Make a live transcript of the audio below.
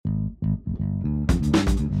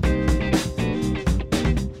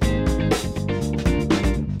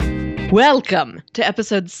Welcome to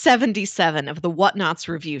episode 77 of the Whatnots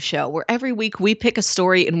Review Show, where every week we pick a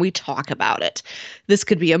story and we talk about it. This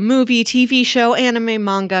could be a movie, TV show, anime,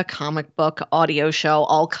 manga, comic book, audio show,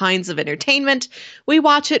 all kinds of entertainment. We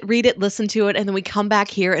watch it, read it, listen to it, and then we come back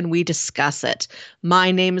here and we discuss it.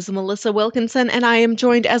 My name is Melissa Wilkinson, and I am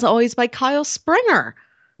joined, as always, by Kyle Springer.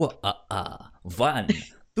 Well, one,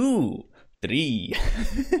 two, three.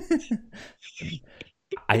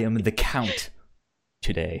 I am the Count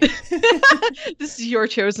today. This is your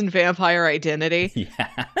chosen vampire identity.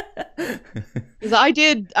 Yeah. 'Cause I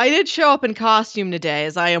did show up in costume today,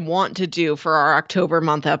 as I am wont to do for our October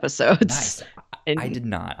month episodes. Nice. I did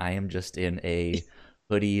not. I am just in a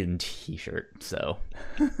hoodie and t-shirt, so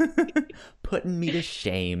putting me to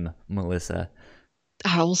shame, Melissa.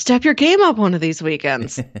 I'll step your game up one of these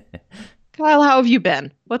weekends. Kyle, how have you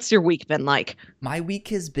been? What's your week been like? My week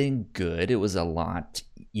has been good. It was a lot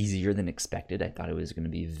easier than expected. I thought it was going to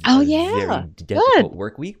be very difficult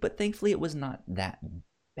work week, but thankfully it was not that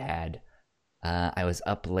bad. I was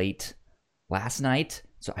up late last night,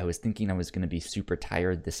 so I was thinking I was going to be super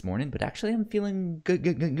tired this morning, but actually I'm feeling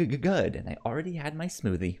good, and I already had my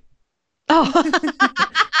smoothie. Oh.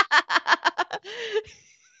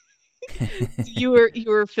 You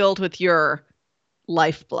were filled with your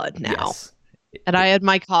lifeblood now. Yes. And I had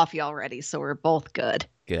my coffee already, so we're both good.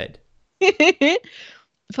 Good.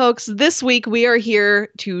 Folks, this week we are here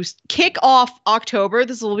to kick off October.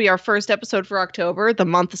 This will be our first episode for October, the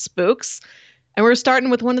month of spooks. And we're starting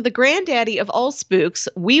with one of the granddaddy of all spooks.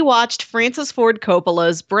 We watched Francis Ford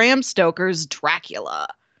Coppola's Bram Stoker's Dracula.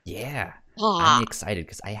 Yeah. I'm excited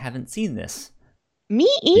because I haven't seen this. Me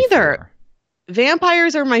either. Before.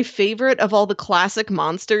 Vampires are my favorite of all the classic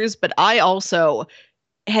monsters, but I also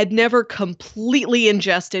had never completely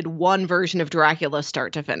ingested one version of Dracula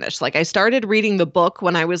start to finish. Like, I started reading the book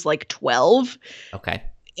when I was like 12. Okay.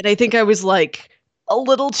 And I think I was like a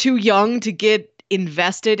little too young to get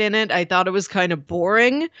invested in it. I thought it was kind of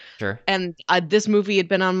boring. Sure. And this movie had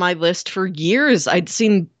been on my list for years. I'd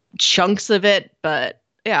seen chunks of it, but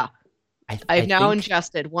yeah. I've now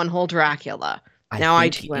ingested one whole Dracula. Now I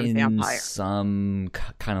too am vampire. Some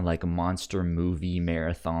kind of like a monster movie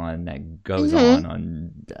marathon that goes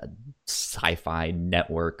on Sci-Fi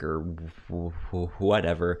Network or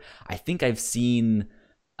whatever. I think I've seen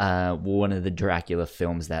one of the Dracula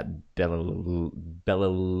films that Bela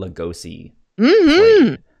Lugosi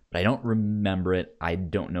played, but I don't remember it. I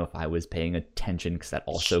don't know if I was paying attention because that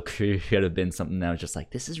also could have been something that was just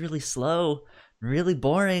like, this is really slow, really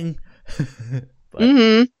boring. But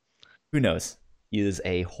who knows? He is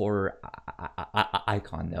a horror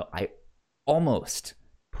icon, though. I almost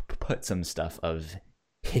put some stuff of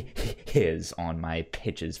his on my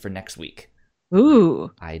pitches for next week.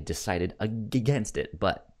 Ooh. I decided against it,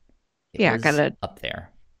 but it was up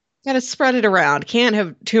there. Gotta spread it around. Can't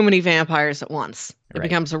have too many vampires at once. It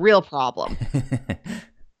becomes a real problem.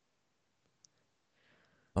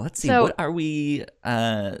 Well, let's see. What are we...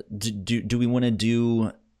 Do we want to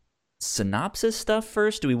do synopsis stuff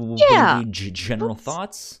first? Do we want to do general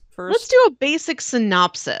thoughts first? Let's do a basic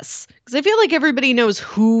synopsis, because I feel like everybody knows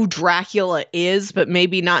who Dracula is, but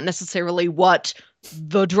maybe not necessarily what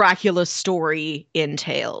the Dracula story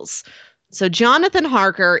entails. So Jonathan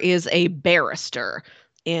Harker is a barrister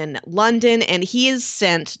in London, and he is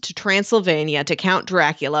sent to Transylvania to Count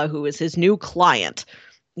Dracula, who is his new client.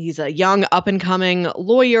 He's a young up-and-coming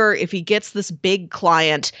lawyer. If he gets this big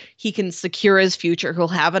client, he can secure his future. He'll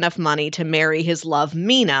have enough money to marry his love,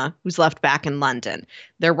 Mina, who's left back in London.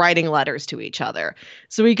 They're writing letters to each other.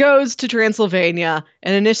 So he goes to Transylvania,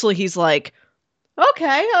 and initially he's like,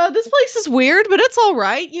 okay, this place is weird, but it's all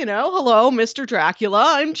right. You know, hello, Mr.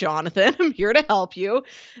 Dracula. I'm Jonathan. I'm here to help you.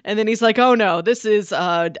 And then he's like, oh, no, this is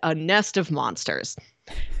a nest of monsters.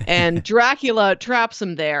 And Dracula traps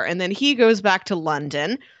him there, and then he goes back to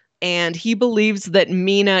London, and he believes that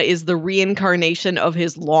Mina is the reincarnation of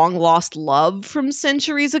his long-lost love from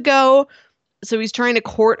centuries ago. So he's trying to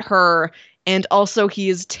court her, and also he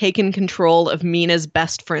has taken control of Mina's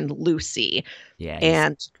best friend, Lucy. Yeah,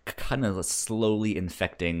 and kind of slowly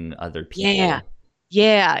infecting other people.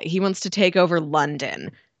 Yeah, he wants to take over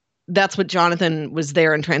London. That's what Jonathan was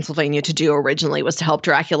there in Transylvania to do originally, was to help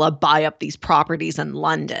Dracula buy up these properties in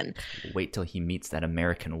London. Wait till he meets that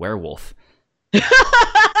American werewolf.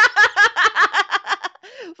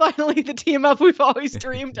 Finally, the team up we've always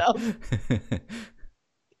dreamed of.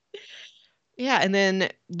 Yeah, and then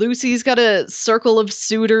Lucy's got a circle of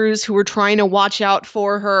suitors who are trying to watch out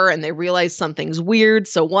for her, and they realize something's weird,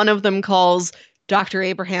 so one of them calls Dr.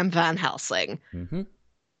 Abraham Van Helsing.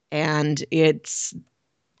 And it's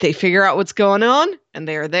They figure out what's going on, and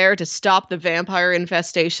they are there to stop the vampire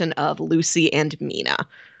infestation of Lucy and Mina.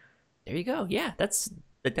 There you go. Yeah, that's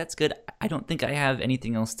good. I don't think I have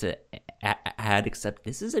anything else to add except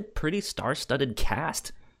this is a pretty star-studded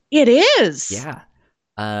cast. It is. Yeah.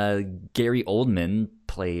 Gary Oldman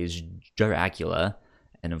plays Dracula,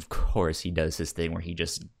 and of course he does his thing where he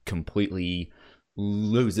just completely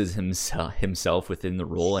loses himself within the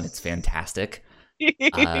role, and it's fantastic.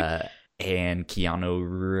 And Keanu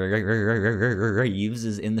Reeves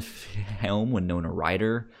is in the film, Winona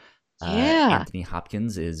Ryder. Yeah. Anthony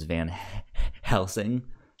Hopkins is Van Helsing.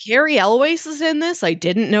 Gary Elwes is in this. I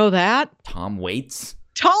didn't know that. Tom Waits.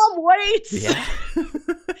 Tom Waits. Yeah.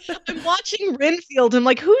 I'm watching Renfield. I'm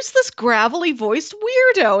like, who's this gravelly voiced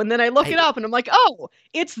weirdo? And then I look it up and I'm like, oh,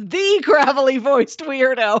 it's the gravelly voiced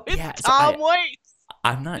weirdo. It's Tom Waits.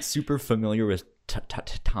 I'm not super familiar with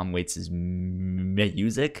Tom Waits'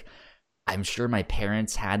 music. I'm sure my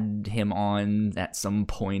parents had him on at some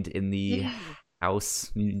point in the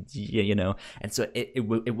house, you know, and so it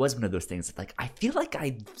was one of those things. Like, I feel like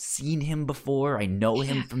I've seen him before. I know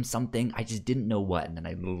him from something. I just didn't know what, and then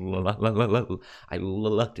I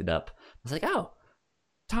looked it up. I was like, oh,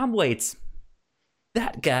 Tom Waits,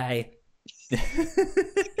 that guy.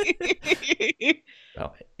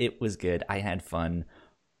 So it was good. I had fun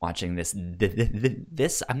watching this.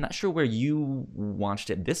 This, I'm not sure where you watched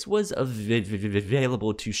it. This was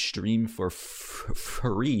available to stream for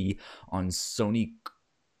free on Sony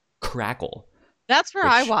Crackle. That's where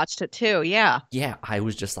I watched it too, yeah. Yeah, I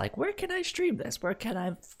was just like, where can I stream this? Where can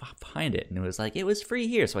I find it? And it was like, it was free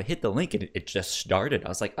here. So I hit the link and it just started. I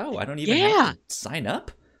was like, oh, I don't even have to sign up?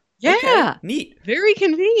 Yeah. Okay, neat. Very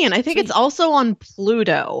convenient. I think it's also on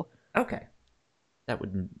Pluto. Okay. That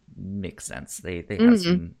would make sense. They have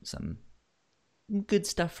some good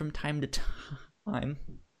stuff from time to time.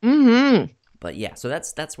 But yeah, so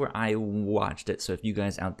that's where I watched it. So if you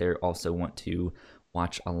guys out there also want to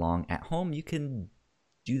watch along at home, you can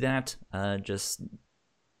do that. Just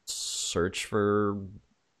search for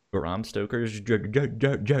Bram Stoker's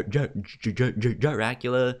Dracula,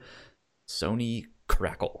 Sony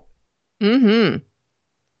Crackle. I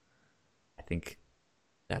think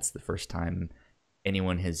that's the first time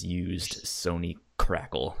anyone has used Sony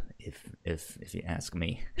Crackle, if you ask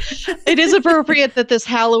me. It is appropriate that this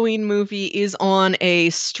Halloween movie is on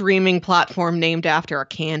a streaming platform named after a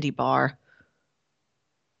candy bar.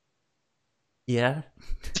 Yeah.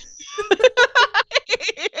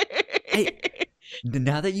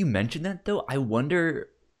 Now that you mention that, though, I wonder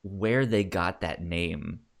where they got that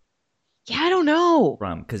name. Yeah, I don't know.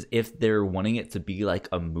 From, because if they're wanting it to be like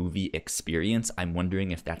a movie experience, I'm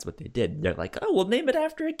wondering if that's what they did. They're like, oh, we'll name it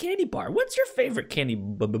after a candy bar. What's your favorite candy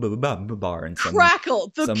bar? And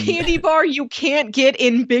Crackle, the candy bar you can't get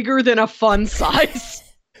in bigger than a fun size.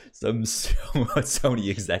 Some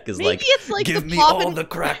Sony exec is Maybe it's like give me all the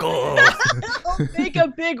crackle. I'll make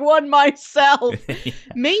a big one myself. Yeah.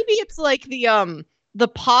 Maybe it's like the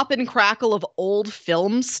pop and crackle of old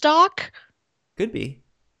film stock. Could be.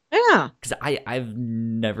 Yeah. Because I've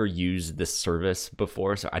never used this service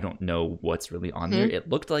before, so I don't know what's really on there. It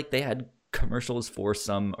looked like they had commercials for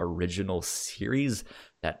some original series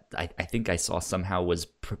that I think I saw somehow was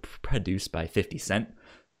produced by 50 Cent.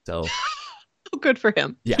 So oh, good for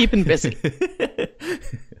him. Yeah. Keeping busy.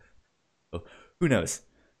 Who knows?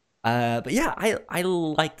 But yeah, I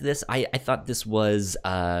liked this. I thought this was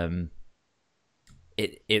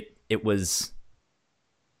it was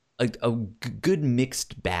a good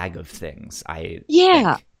mixed bag of things. Think.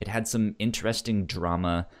 It had some interesting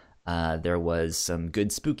drama. There was some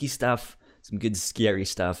good spooky stuff, some good scary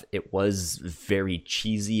stuff. It was very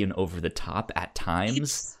cheesy and over the top at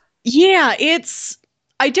times.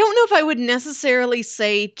 I don't know if I would necessarily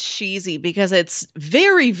say cheesy because it's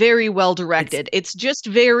very, very well directed. It's just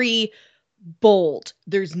very bold.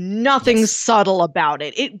 There's nothing subtle about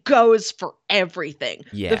it. It goes for everything.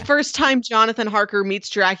 Yeah. The first time Jonathan Harker meets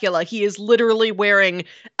Dracula, he is literally wearing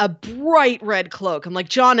a bright red cloak. I'm like,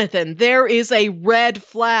 Jonathan, there is a red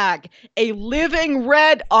flag, a living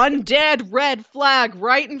red, undead red flag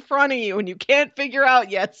right in front of you, and you can't figure out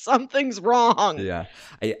yet something's wrong. Yeah.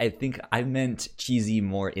 I think I meant cheesy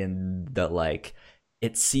more in the, like,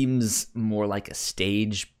 it seems more like a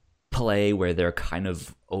stage play where they're kind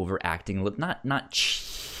of overacting, not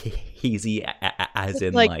cheesy as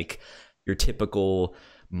in like your typical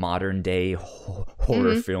modern day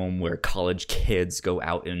horror film where college kids go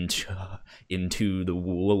out into the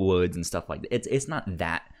woods and stuff like that. It's not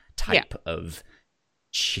that type of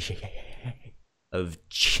cheesy, but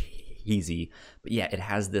yeah, it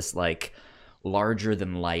has this like larger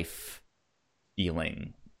than life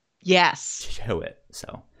feeling to it.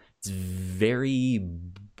 So It's very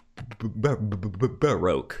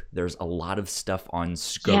baroque. There's a lot of stuff on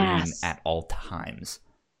screen Yes. at all times.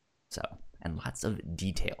 So, and lots of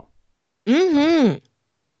detail. Mm-hmm.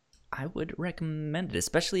 I would recommend it,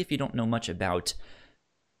 especially if you don't know much about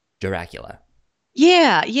Dracula.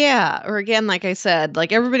 Yeah, yeah. Or again, like I said,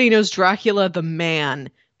 like everybody knows Dracula the man,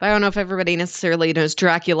 but I don't know if everybody necessarily knows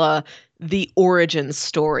Dracula the origin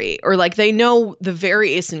story. Or like they know the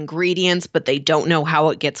various ingredients, but they don't know how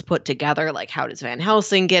it gets put together. Like how does Van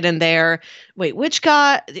Helsing get in there? Wait, which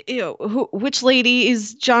guy, which lady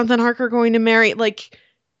is Jonathan Harker going to marry? Like,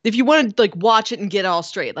 if you want to like watch it and get it all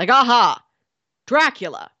straight, like, aha,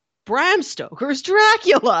 Dracula. Bram Stoker's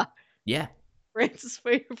Dracula. Yeah. Francis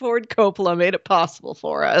Ford Coppola made it possible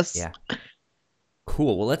for us. Yeah.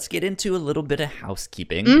 Cool. Well, let's get into a little bit of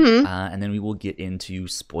housekeeping, Mm-hmm. and then we will get into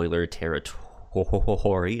spoiler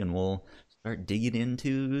territory, and we'll start digging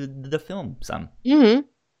into the film some.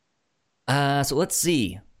 Mm-hmm. So let's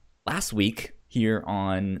see. Last week here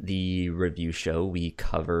on the review show, we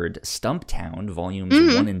covered Stumptown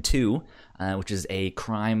Volumes 1 and 2, which is a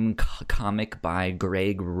crime comic by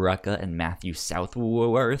Greg Rucka and Matthew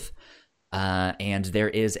Southworth. And there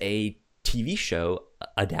is a TV show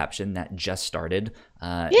adaptation that just started.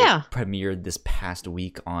 It premiered this past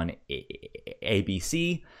week on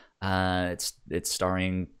ABC. It's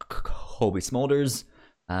starring Colby Smulders,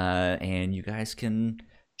 and you guys can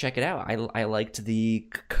check it out. I liked the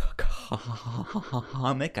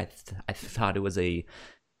comic. I thought it was a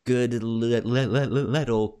good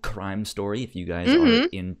little crime story if you guys are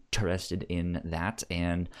interested in that.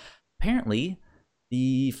 And apparently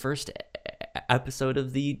the first episode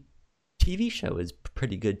of the TV show is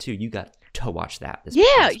pretty good too. You got to watch that this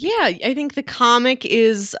past week. I think the comic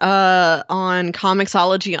is on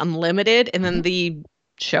Comixology Unlimited, and then the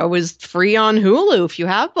show is free on Hulu. If you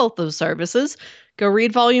have both those services, go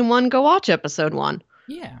read Volume 1, go watch Episode 1.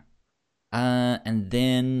 Yeah. And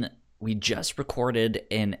then we just recorded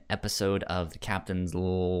an episode of the Captain's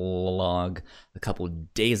Log a couple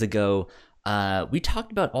days ago. We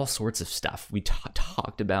talked about all sorts of stuff. We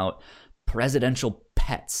talked about presidential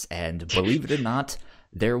pets, and believe it or not,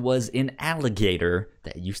 there was an alligator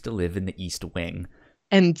that used to live in the East Wing.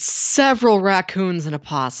 And several raccoons and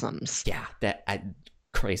opossums. Yeah, that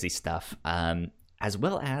crazy stuff. As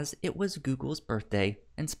well as it was Google's birthday,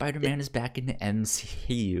 and Spider-Man is back in the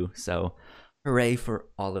MCU, so hooray for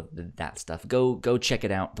all of that stuff. Go check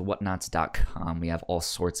it out, thewhatnots.com. We have all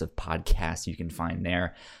sorts of podcasts you can find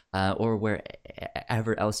there, or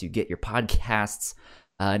wherever else you get your podcasts.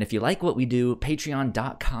 And if you like what we do,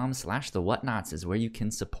 patreon.com/thewhatnots is where you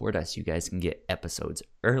can support us. You guys can get episodes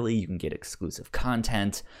early. You can get exclusive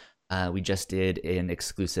content. We just did an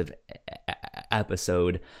exclusive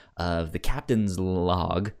episode of the Captain's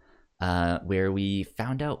Log, where we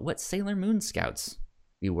found out what Sailor Moon Scouts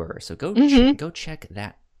we were. So go check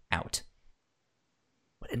that out.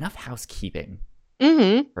 But enough housekeeping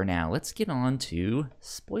for now. Let's get on to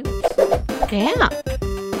spoilers. Yeah.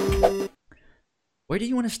 Where do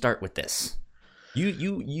you want to start with this?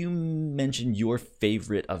 You mentioned your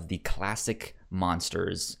favorite of the classic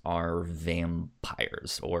monsters are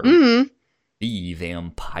vampires, or the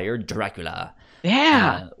vampire Dracula.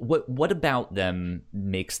 Yeah. What about them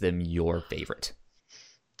makes them your favorite?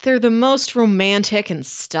 They're the most romantic and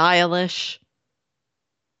stylish.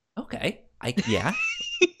 Okay. I can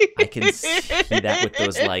see that with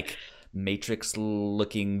those like Matrix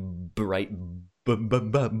looking bright blue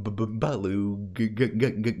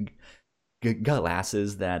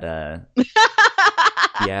glasses that he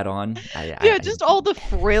had on. Just all the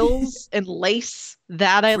frills and lace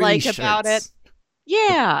that I like about it.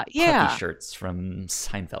 Yeah. Puffy shirts from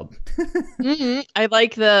Seinfeld. I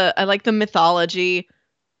like the mythology.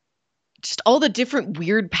 Just all the different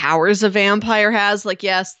weird powers a vampire has. Like,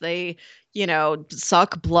 yes, they,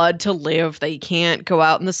 suck blood to live. They can't go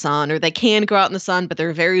out in the sun, or they can go out in the sun, but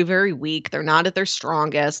they're very, very weak. They're not at their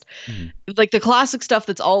strongest. Like the classic stuff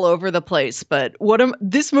that's all over the place. But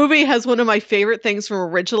this movie has one of my favorite things from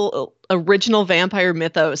original vampire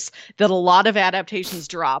mythos that a lot of adaptations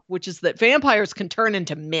drop, which is that vampires can turn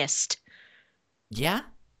into mist. Yeah?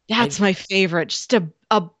 That's my favorite. Just a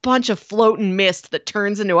bunch of floating mist that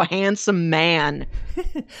turns into a handsome man.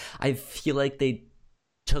 I feel like they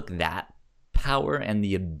took that power and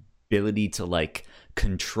the ability to like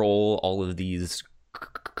control all of these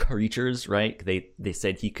creatures, right? They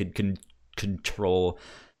said he could control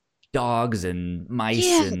dogs and mice.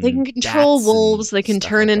 Yeah, and they can control wolves. They can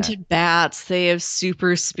turn like into bats. They have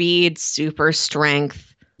super speed, super strength.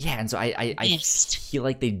 Yeah, and so I feel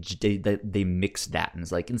like they mixed that, and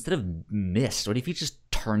it's like, instead of mist, what if you just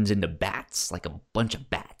turns into bats, like a bunch of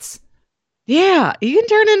bats. Yeah, he can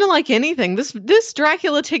turn into like anything. This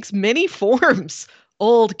Dracula takes many forms.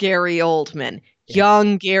 Old Gary Oldman, Yeah.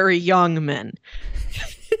 young Gary Youngman,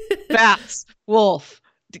 bats, wolf,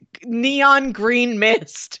 neon green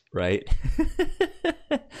mist. Right.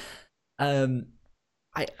 um,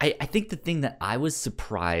 I think the thing that I was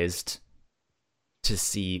surprised to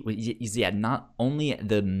see is not only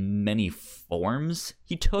the many forms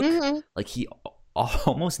he took, like he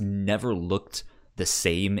almost never looked the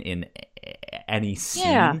same in any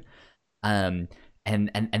Yeah. scene.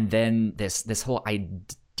 And then this whole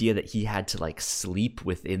idea that he had to like sleep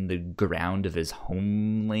within the ground of his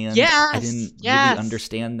homeland. I didn't really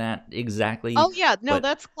understand that exactly. Oh yeah, no, but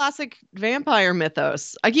that's classic vampire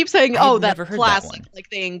mythos. I keep saying, I had oh, that's never heard that classic. one. Like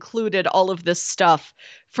they included all of this stuff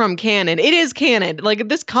from canon. It is canon. Like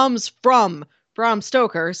this comes from Bram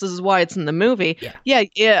Stoker. So this is why it's in the movie. Yeah.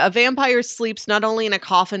 Yeah. A vampire sleeps not only in a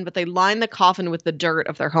coffin, but they line the coffin with the dirt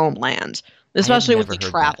of their homeland, especially when they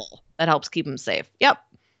travel. That helps keep them safe. Yep.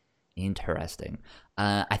 Interesting.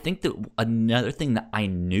 I think that another thing that I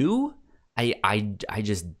knew, I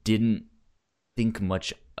just didn't think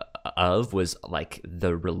much of was like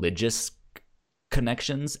the religious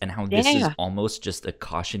connections and how this is almost just a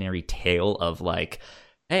cautionary tale of like,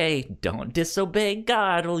 hey, don't disobey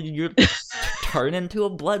God or you'll turn into a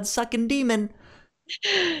blood-sucking demon.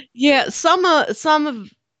 Yeah, some of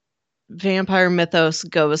vampire mythos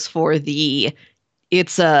goes for the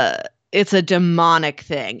it's a demonic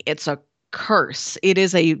thing. It's a curse. It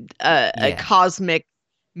is a cosmic,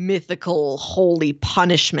 mythical, holy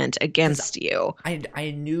punishment against you.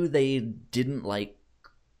 I knew they didn't like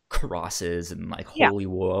crosses and like holy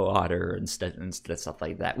water and stuff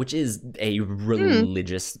like that, which is a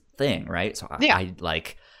religious thing, right? So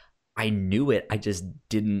I knew it. I just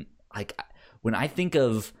didn't like when I think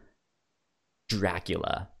of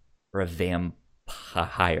Dracula or a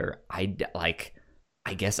vampire.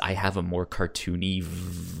 I guess I have a more cartoony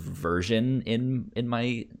version in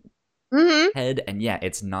my head, and yeah,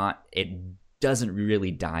 it's not. It doesn't really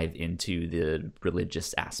dive into the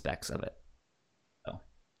religious aspects of it. So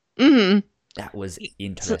that was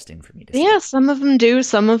interesting for me to see. Yeah, some of them do,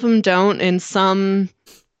 some of them don't. In some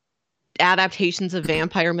adaptations of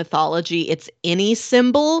vampire mythology, it's any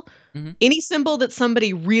symbol that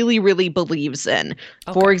somebody really, really believes in.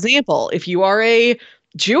 Okay. For example, if you are a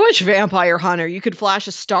Jewish vampire hunter, you could flash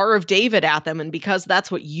a Star of David at them, and because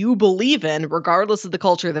that's what you believe in, regardless of the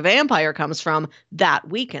culture the vampire comes from, that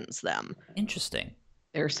weakens them. Interesting.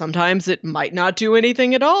 There's sometimes it might not do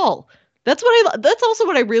anything at all. That's also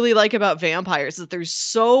what I really like about vampires, is that there's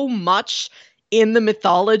so much in the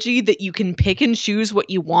mythology that you can pick and choose what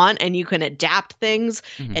you want, and you can adapt things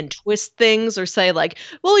and twist things, or say like,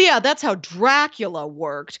 well, yeah, that's how Dracula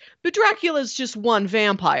worked, but Dracula's just one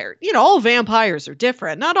vampire. You know, all vampires are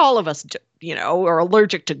different. Not all of us, are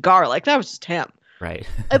allergic to garlic. That was just him. Right.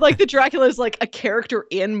 I like that Dracula is like a character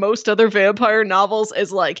in most other vampire novels,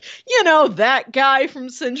 is like, that guy from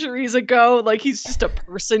centuries ago. Like he's just a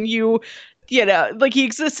person like he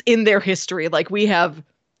exists in their history. Like we have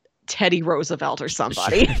Teddy Roosevelt or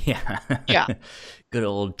somebody. Sure, yeah. Good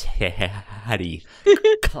old Teddy.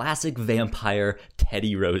 Classic vampire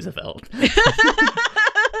Teddy Roosevelt.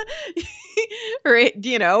 Right,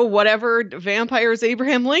 whatever vampires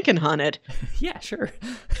Abraham Lincoln hunted. Yeah, sure.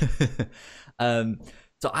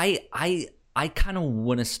 So I kind of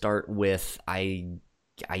want to start with I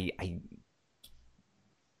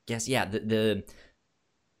guess the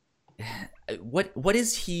what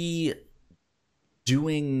is he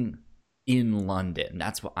doing in London?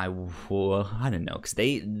 That's what I want to know, because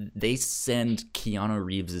they send Keanu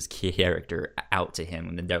Reeves's character out to him,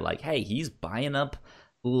 and then they're like, hey, he's buying up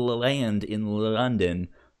land in London.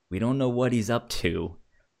 We don't know what he's up to,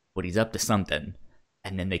 but he's up to something.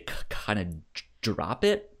 And then they kind of drop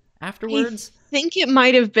it afterwards. I think it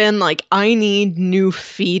might have been like, I need new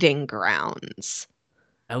feeding grounds.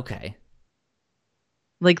 Okay.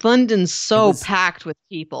 Like London's so packed with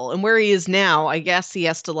people, and where he is now, I guess he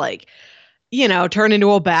has to like, turn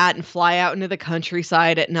into a bat and fly out into the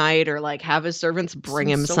countryside at night, or like have his servants bring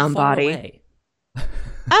him somebody.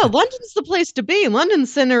 Oh, London's the place to be.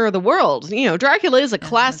 London's center of the world. Dracula is a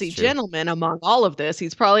classy gentleman among all of this.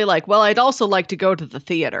 He's probably like, well, I'd also like to go to the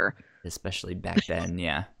theater. Especially back then,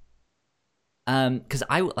 yeah. Because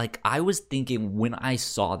I was thinking when I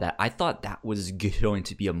saw that, I thought that was going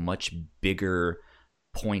to be a much bigger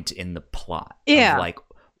point in the plot. Yeah. Of like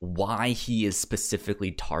why he is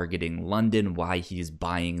specifically targeting London, why he's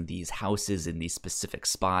buying these houses in these specific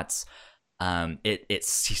spots. It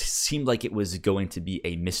seemed like it was going to be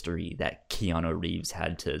a mystery that Keanu Reeves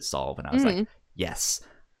had to solve, and I was like, yes,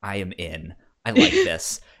 I am in. I like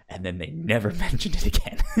this. And then they never mentioned it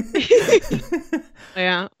again.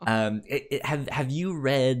 Yeah. Have you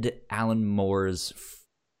read Alan Moore's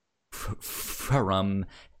From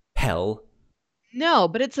Hell? No,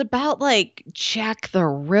 but it's about like Jack the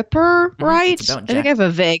Ripper, right? It's about I think I Jack have a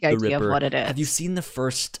vague the idea Ripper. of what it is. Have you seen the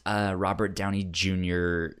first Robert Downey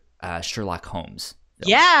Jr. Sherlock Holmes film?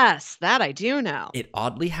 Yes, that I do know. It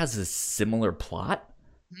oddly has a similar plot.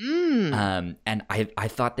 Mm. And I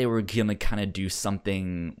thought they were gonna kind of do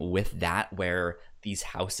something with that, where these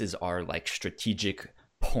houses are like strategic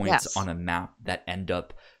points on a map that end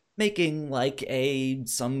up making like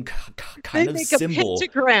some kind of symbol, a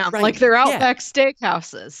pentagram, right? like they're Outback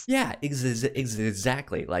steakhouses. Yeah,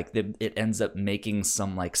 exactly. Like it ends up making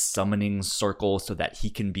some like summoning circle so that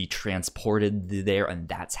he can be transported there, and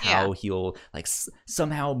that's how he'll like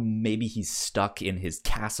somehow maybe he's stuck in his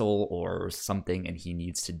castle or something, and he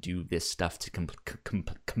needs to do this stuff to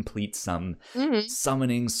complete some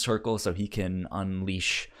summoning circle so he can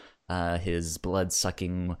unleash his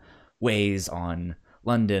blood-sucking ways on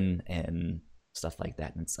London and stuff like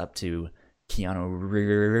that. And it's up to Keanu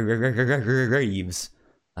Reeves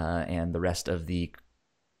and the rest of the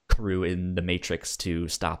crew in the Matrix to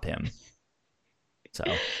stop him.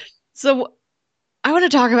 So I want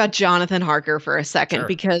to talk about Jonathan Harker for a second,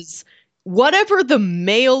 because whatever the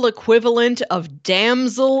male equivalent of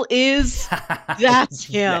damsel is, that's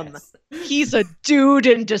him. Yes. He's a dude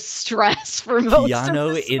in distress for most of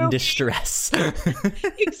this in movie. distress.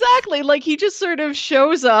 Exactly. Like, he just sort of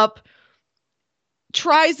shows up,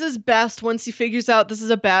 tries his best once he figures out this is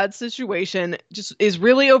a bad situation, just is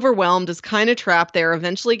really overwhelmed, is kind of trapped there,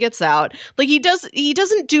 eventually gets out. Like, he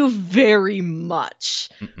doesn't do very much.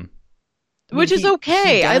 Which is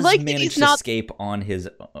okay. I like that he's not escape on his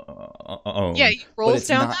own. Yeah, he rolls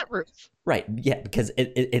down that roof. Right. Yeah, because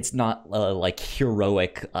it's not like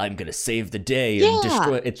heroic. I'm gonna save the day and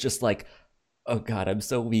destroy. It's just like, oh god, I'm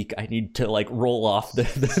so weak. I need to like roll off the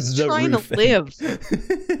trying roof. To live.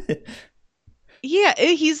 Yeah,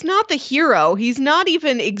 he's not the hero. He's not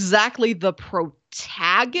even exactly the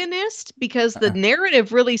protagonist, because the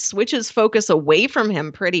narrative really switches focus away from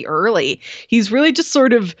him pretty early. He's really just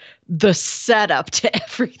sort of the setup to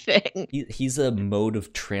everything. He's a mode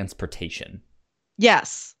of transportation.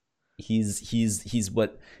 Yes. He's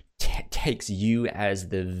what takes you as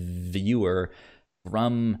the viewer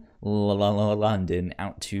from London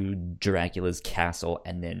out to Dracula's castle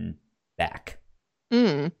and then back.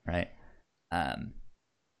 Right. But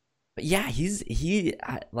yeah, I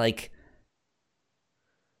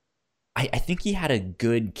think he had a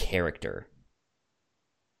good character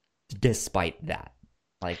despite that.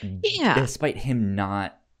 Like, despite him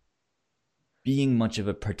not being much of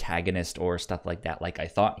a protagonist or stuff like that, like I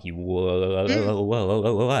thought he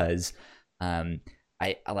was.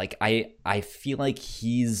 I feel like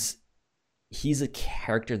he's a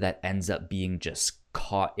character that ends up being just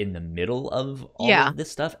caught in the middle of all of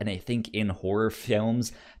this stuff. And I think in horror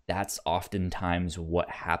films, that's oftentimes what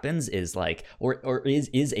happens, is like, or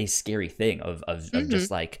is a scary thing of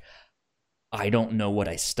just like, I don't know what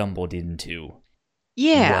I stumbled into.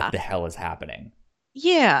 Yeah. What the hell is happening?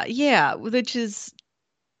 Yeah. Which is,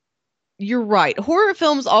 you're right. Horror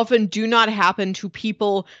films often do not happen to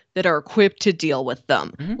people that are equipped to deal with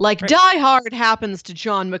them. Like Die Hard happens to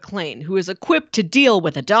John McClane, who is equipped to deal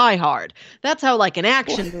with a Die Hard. That's how like an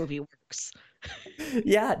action movie works.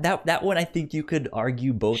 Yeah, that one I think you could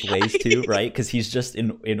argue both ways too, right? Because he's just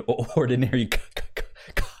an ordinary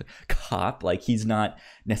cop. Like, he's not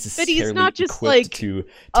necessarily equipped to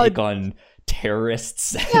take on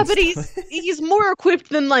terrorists. Yeah, but he's more equipped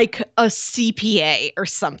than like a CPA or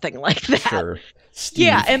something like that. Sure.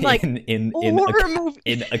 Steve, and like in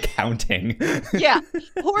accounting. Yeah,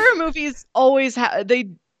 horror movies always they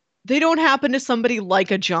don't happen to somebody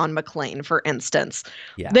like a John McClane, for instance.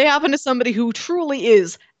 Yeah. They happen to somebody who truly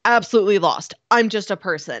is absolutely lost. I'm just a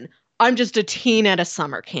person. I'm just a teen at a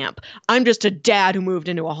summer camp. I'm just a dad who moved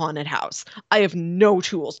into a haunted house. I have no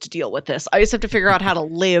tools to deal with this. I just have to figure out how to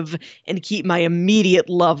live and keep my immediate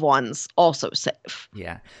loved ones also safe.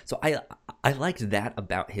 Yeah. So I liked that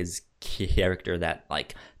about his character, that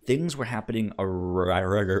like things were happening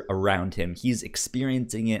around him. He's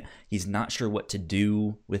experiencing it. He's not sure what to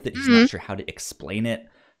do with it. He's not sure how to explain it.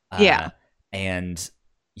 And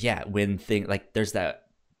yeah, when things like, there's that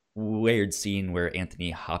weird scene where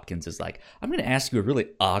Anthony Hopkins is like, I'm going to ask you a really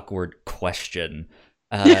awkward question.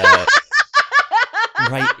 Right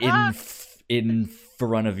in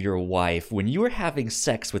front of your wife when you were having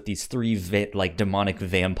sex with these three like demonic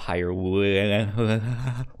vampire women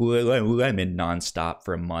nonstop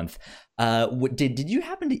for a month. Did you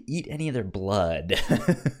happen to eat any of their blood?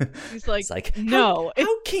 He's like, it's like, no.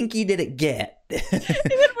 How kinky did it get? And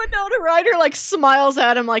then Winona Ryder like smiles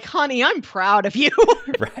at him like, honey, I'm proud of you.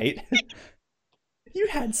 Right? You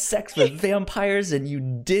had sex with vampires and you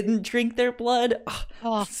didn't drink their blood?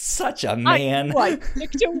 Oh, such a man. I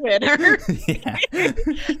picked a winner. Yeah.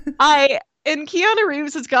 And Keanu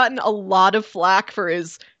Reeves has gotten a lot of flack for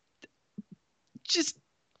his just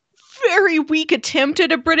very weak attempt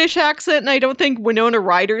at a British accent, and I don't think Winona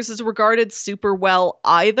Ryder's is regarded super well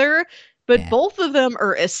either. But both of them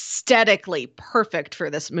are aesthetically perfect for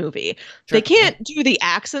this movie. Sure. They can't do the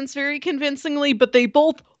accents very convincingly, but they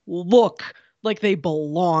both look like they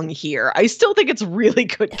belong here. I still think it's really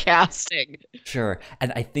good casting. Sure.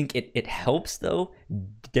 And I think it helps though,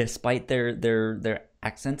 despite their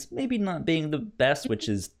accents maybe not being the best, which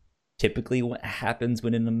is typically what happens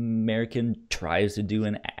when an American tries to do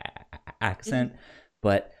an accent.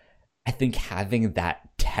 But I think having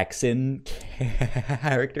that Texan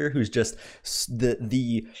character who's just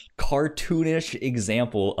the cartoonish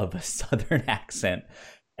example of a Southern accent,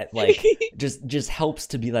 like just helps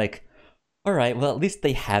to be like, all right, well, at least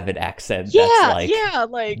they have an accent that's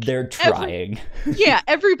like they're trying.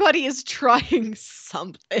 Everybody is trying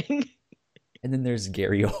something. And then there's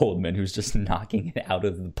Gary Oldman, who's just knocking it out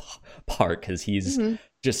of the park because he's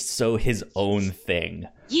just so his own thing.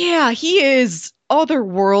 Yeah, he is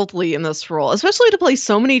otherworldly in this role, especially to play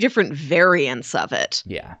so many different variants of it.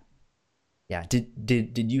 Yeah. Yeah.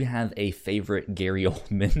 Did you have a favorite Gary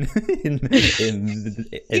Oldman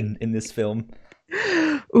in this film?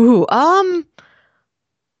 Ooh, I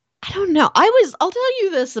don't know. I'll tell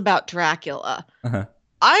you this about Dracula. Uh-huh.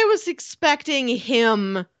 I was expecting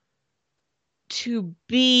him to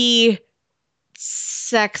be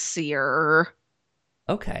sexier.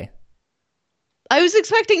 Okay. I was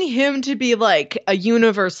expecting him to be like a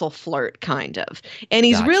universal flirt, kind of. And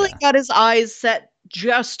he's really got his eyes set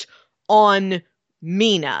just on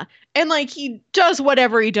Mina. And like he does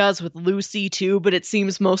whatever he does with Lucy too, but it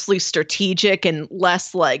seems mostly strategic and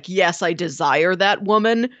less like, yes, I desire that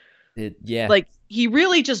woman. Yeah. Like he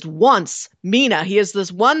really just wants Mina. He has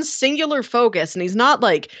this one singular focus, and he's not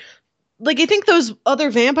like I think those other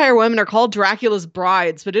vampire women are called Dracula's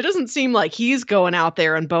brides, but it doesn't seem like he's going out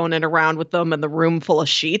there and boning around with them in the room full of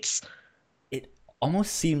sheets. It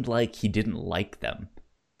almost seemed like he didn't like them.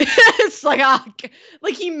 It's like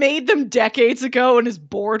he made them decades ago and is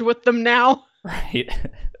bored with them now. Right.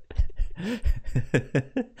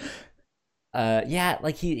 Yeah,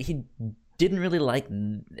 like he didn't really like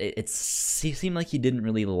it. It seemed like he didn't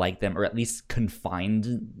really like them, or at least confined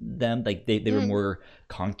them. Like they were more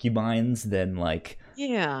concubines than like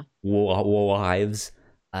wives.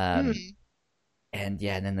 And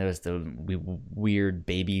yeah, and then there was the weird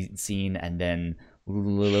baby scene, and then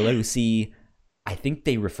Lucy. I think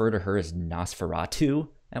they refer to her as Nosferatu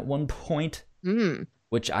at one point,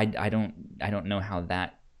 which I don't know how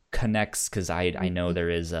that connects, because I know there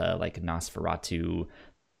is a like Nosferatu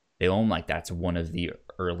film, like that's one of the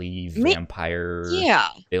early vampire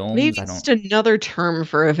films. Maybe it's just another term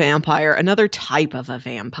for a vampire, another type of a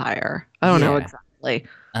vampire. I don't know exactly.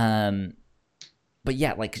 But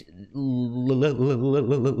yeah, like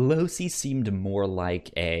Lucy seemed more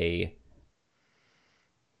like a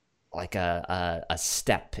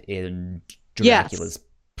step in Dracula's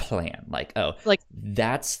plan. Like,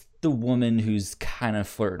 that's the woman who's kind of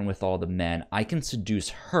flirting with all the men. I can seduce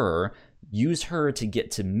her, use her to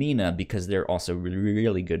get to Mina because they're also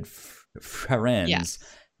really good friends. Yes.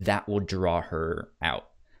 That will draw her out.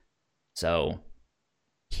 So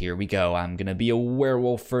here we go. I'm going to be a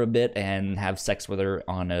werewolf for a bit and have sex with her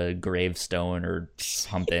on a gravestone or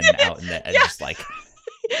something out in the just like...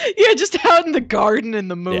 Yeah, just out in the garden in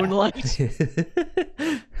the moonlight.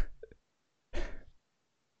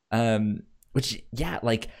 Which, yeah,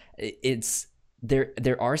 like it's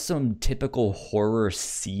there are some typical horror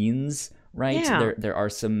scenes, right? Yeah. There are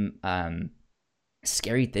some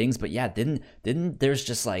scary things, but yeah, then there's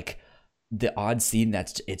just like the odd scene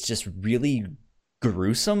it's just really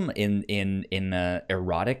gruesome in a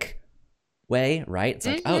erotic way, right? It's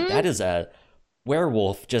like, oh, that is a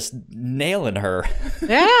werewolf just nailing her.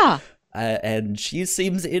 Yeah. And she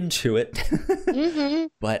seems into it.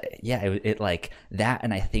 But yeah, it like that,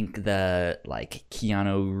 and I think the like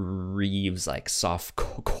Keanu Reeves like soft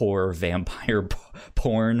core vampire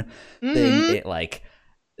porn thing, it like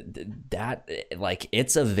that, like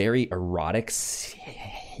it's a very erotic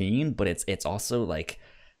scene, but it's also like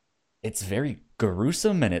it's very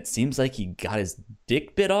gruesome, and it seems like he got his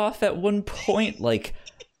dick bit off at one point, like,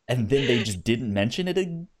 and then they just didn't mention it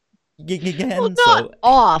Well, again. not So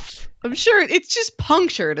off. I'm sure it's just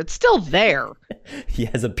punctured. It's still there. he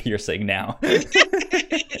has a piercing now.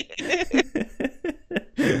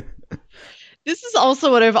 This is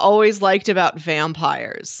also what I've always liked about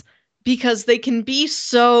vampires because they can be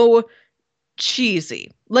so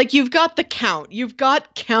cheesy. Like you've got Count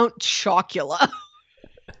Chocula.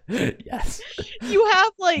 Yes. You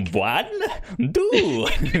have like 1, 2,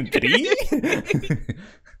 3.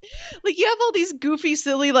 like you have all these goofy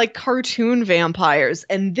silly like cartoon vampires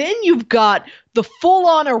and then you've got the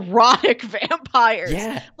full-on erotic vampires.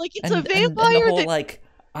 Yeah. Like it's and, a vampire and the whole that like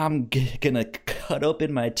I'm gonna cut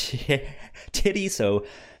open my titty, so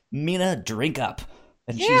Mina, drink up.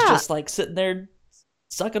 And she's yeah. just like sitting there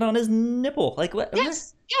sucking on his nipple. Like what?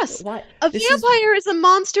 Yes. Yes. Why? A This vampire is a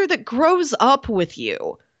monster that grows up with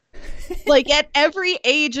you. Like at every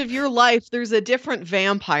age of your life, there's a different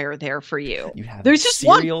vampire there for you. You have There's just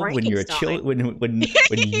cereal one when you're a Frankenstein. when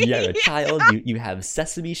you're a child. You have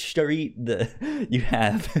Sesame Street. You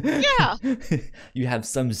have Yeah. you have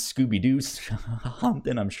some Scooby Doo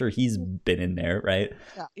something. I'm sure he's been in there, right?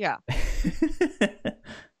 Yeah.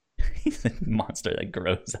 He's a monster that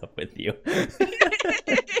grows up with you.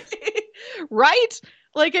 Right?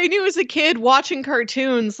 Like I knew as a kid watching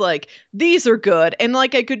cartoons, like these are good. And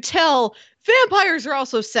like I could tell vampires are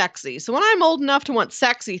also sexy. So when I'm old enough to want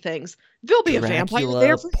sexy things, there'll be a vampire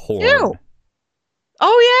there Dracula for porn. you too.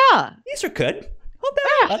 Oh yeah. These are good. Hold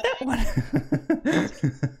that, Yeah. that one.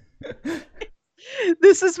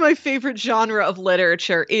 This is my favorite genre of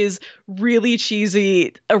literature is really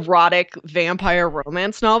cheesy erotic vampire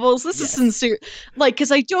romance novels. This is Yes. sincere, like,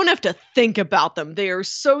 because I don't have to think about them. They are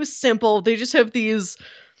so simple. They just have these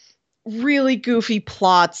really goofy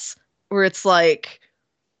plots where it's like,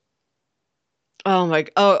 oh,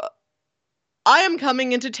 I am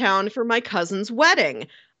coming into town for my cousin's wedding.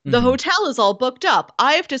 The Mhm. hotel is all booked up.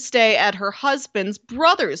 I have to stay at her husband's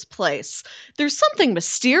brother's place. There's something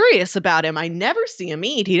mysterious about him. I never see him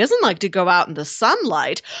eat. He doesn't like to go out in the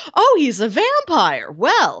sunlight. Oh, he's a vampire.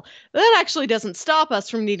 Well, that actually doesn't stop us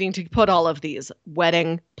from needing to put all of these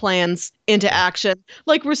wedding plans into action.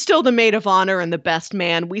 Like, we're still the maid of honor and the best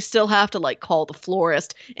man. We still have to, like, call the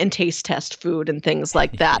florist and taste test food and things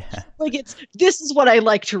like that. Yeah. Like, this is what I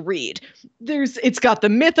like to read. It's got the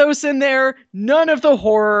mythos in there, none of the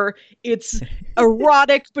horror. It's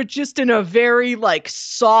erotic, but just in a very like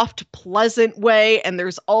soft, pleasant way. And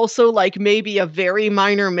there's also like maybe a very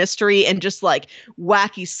minor mystery and just like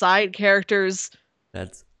wacky side characters.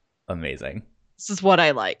 That's amazing. This is what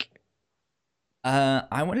I like.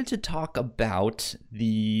 I wanted to talk about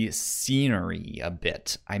the scenery a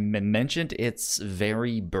bit. I mentioned it's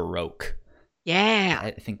very Baroque. Yeah.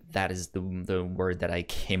 I think that is the word that I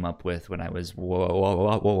came up with when I was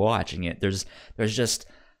watching it. There's just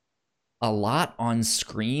a lot on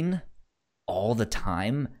screen all the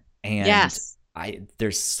time, and Yes.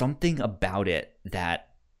 there's something about it that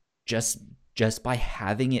just by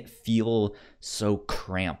having it feel so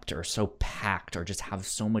cramped or so packed or just have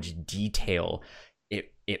so much detail,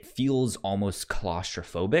 it feels almost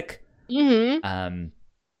claustrophobic. Mm-hmm.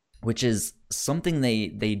 Which is something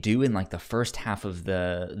they do in like the first half of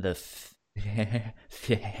the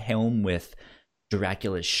film with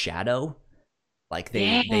Dracula's shadow. Like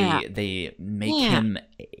they make him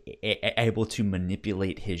able to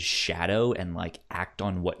manipulate his shadow and like act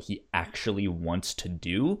on what he actually wants to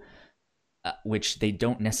do, which they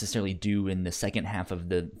don't necessarily do in the second half of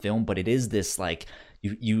the film. But it is this like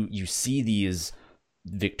you see these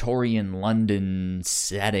Victorian London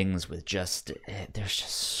settings with just there's just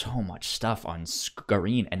so much stuff on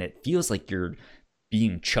screen, and it feels like you're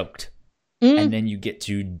being choked. And then you get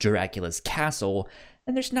to Dracula's castle,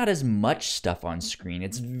 and there's not as much stuff on screen.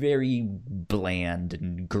 It's very bland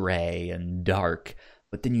and gray and dark.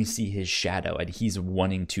 But then you see his shadow, and he's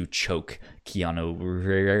wanting to choke Keanu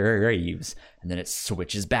Reeves. And then it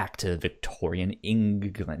switches back to Victorian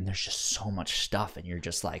England. There's just so much stuff, and you're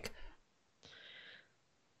just like,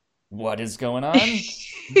 what is going on?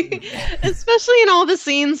 Especially in all the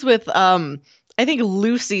scenes with I think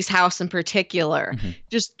Lucy's house in particular,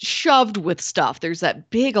 just shoved with stuff. There's that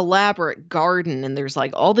big elaborate garden, and there's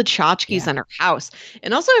like all the tchotchkes in her house.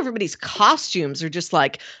 And also everybody's costumes are just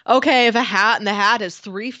like, okay, I have a hat, and the hat has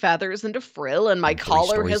 3 feathers and a frill, and my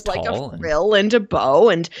collar has like a frill and a bow,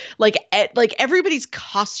 and like everybody's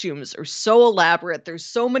costumes are so elaborate. There's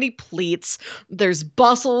so many pleats. There's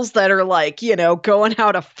bustles that are like, you know, going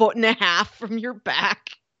out 1.5 feet from your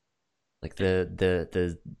back. Like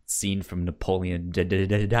the scene from Napoleon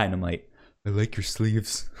Dynamite. I like your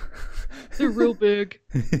sleeves. They're real big.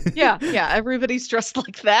 Yeah, everybody's dressed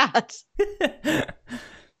like that.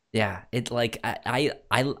 Yeah, it like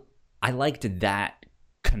I liked that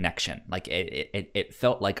connection. Like it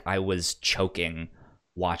felt like I was choking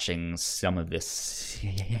watching some of this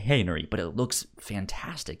scenery, but it looks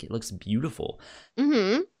fantastic. It looks beautiful.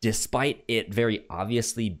 Mm-hmm. Despite it very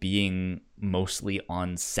obviously being mostly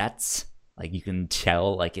on sets. Like you can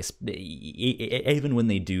tell, like even when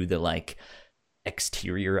they do the like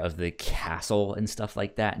exterior of the castle and stuff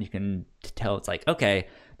like that, you can tell it's like, okay,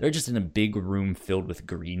 they're just in a big room filled with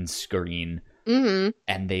green screen,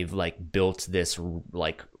 and they've like built this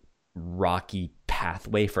like rocky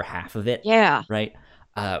pathway for half of it. Yeah. Right.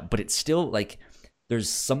 But it's still like there's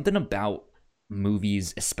something about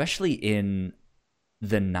movies, especially in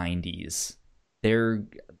the 90s. They're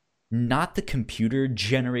not the computer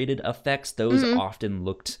generated effects. Those often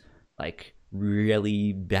looked like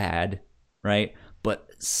really bad, right? But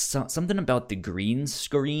something about the green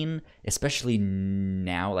screen, especially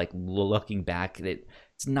now, like looking back,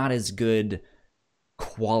 it's not as good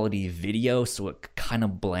quality video, so it kind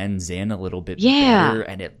of blends in a little bit better,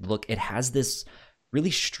 and it has this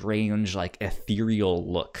really strange, like ethereal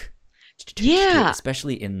look. Yeah,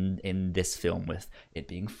 especially in this film with it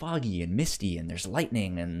being foggy and misty and there's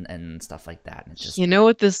lightning and stuff like that. And it just, you know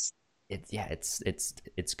what this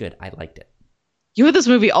it's good. I liked it. you know what this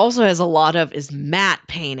movie also has a lot of is matte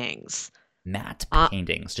paintings. Matte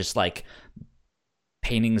paintings, just like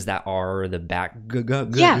paintings that are the back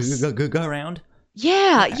Yes. around.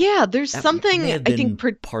 Yeah, Okay. yeah. There's That something may have I think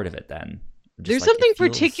been part of it then. Just there's like, something it feels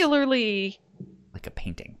particularly like a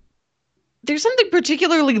painting. there's something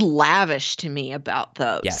particularly lavish to me about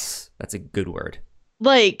those. Yes, that's a good word.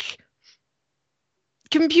 Like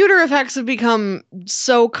computer effects have become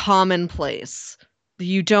so commonplace.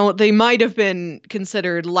 They might have been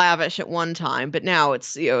considered lavish at one time, but now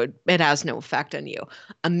it's, it has no effect on you.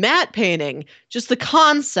 A matte painting, just the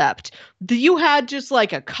concept that you had just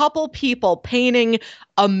like a couple people painting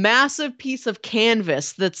a massive piece of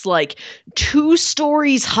canvas that's like 2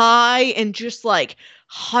 stories high and just like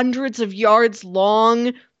hundreds of yards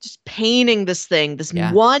long, just painting this thing. This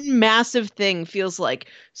one massive thing feels like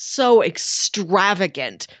so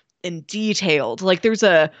extravagant and detailed. Like there's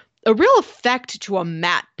a real effect to a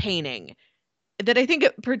matte painting that I think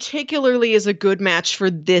particularly is a good match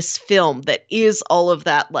for this film that is all of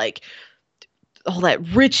that, like all that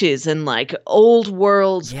riches and like old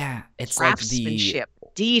world it's craftsmanship,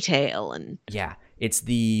 like detail, and it's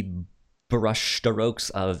the brush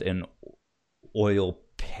strokes of an oil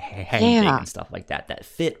painting and stuff like that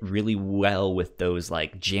fit really well with those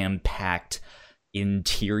like jam-packed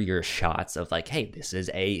interior shots of like, hey, this is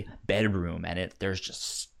a bedroom and there's just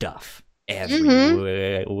stuff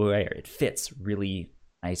everywhere. It fits really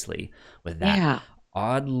nicely with that.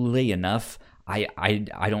 Oddly enough, I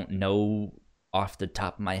don't know off the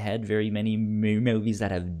top of my head very many movies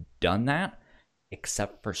that have done that,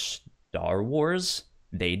 except for Star Wars.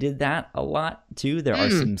 They did that a lot too. There are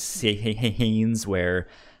some scenes where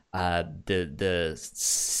the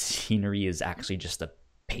scenery is actually just a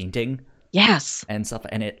painting. Yes. And stuff,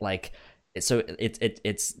 and it like, so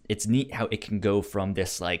it's neat how it can go from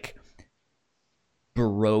this like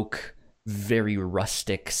Baroque, very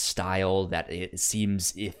rustic style that it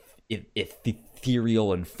seems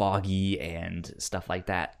ethereal and foggy and stuff like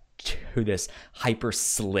that, to this hyper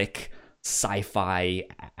slick sci-fi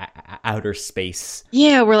outer space.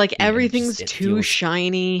 Yeah, where like everything's too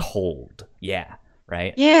shiny, cold. Yeah,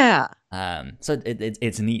 right. Yeah. So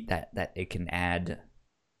it's neat that it can add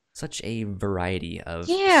such a variety of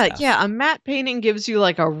stuff. A matte painting gives you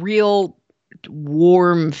like a real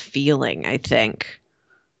warm feeling, I think.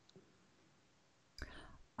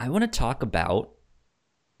 I want to talk about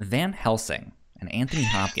Van Helsing and Anthony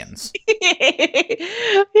Hopkins.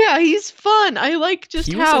 Yeah, he's fun. I like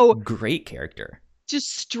just how a great character.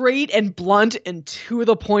 Just straight and blunt and to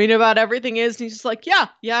the point about everything is. And he's just like, yeah,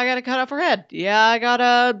 I gotta cut off her head. Yeah, I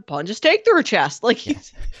gotta punch a stake through her chest. Like, so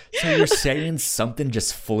you're saying something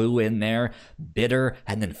just flew in there, bitter,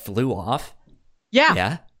 and then flew off? Yeah.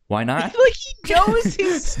 Yeah? Why not? Like, he knows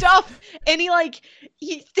his stuff, and he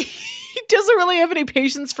doesn't really have any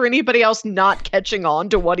patience for anybody else not catching on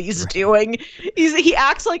to what he's doing. He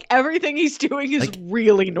acts like everything he's doing is like,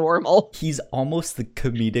 really normal. He's almost the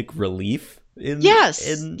comedic relief in this,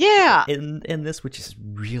 which is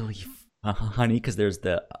really funny because there's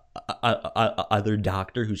the other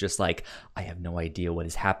doctor who's just like, I have no idea what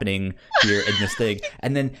is happening here in this thing,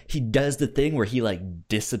 and then he does the thing where he like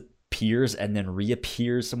disappears disappears and then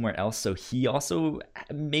reappears somewhere else. So he also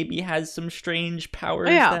maybe has some strange powers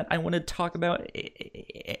Yeah. that I want to talk about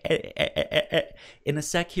in a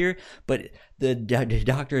sec here. But the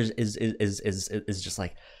doctor is just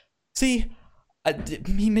like, see,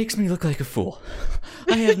 he makes me look like a fool.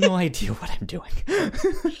 I have no idea what I'm doing.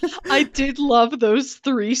 I did love those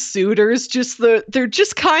three suitors. They're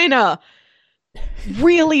just kind of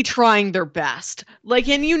really trying their best. Like,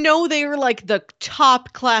 and you know, they were like the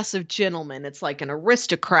top class of gentlemen. It's like an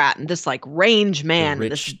aristocrat and this like range man, the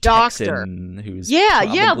and this rich doctor. Texan who's Yeah,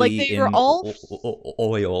 like probably they were in all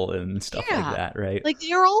oil and stuff like that, right? like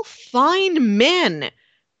they're all fine men,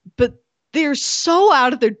 but they're so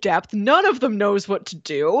out of their depth. None of them knows what to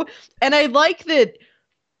do. And I like that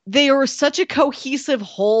they are such a cohesive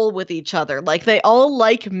whole with each other. Like they all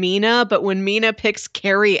like Mina, but when Mina picks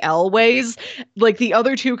Carrie Elways, like the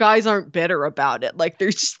other two guys aren't bitter about it. Like they're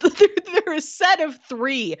just they're a set of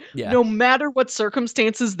three, Yeah. no matter what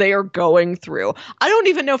circumstances they are going through. I don't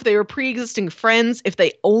even know if they were pre-existing friends, if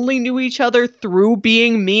they only knew each other through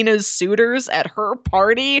being Mina's suitors at her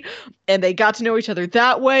party, and they got to know each other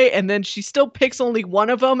that way, and then she still picks only one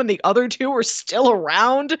of them, and the other two are still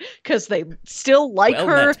around because they still like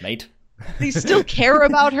her. Met, mate. They still care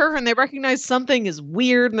about her, and they recognize something is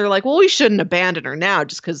weird, and they're like, well, we shouldn't abandon her now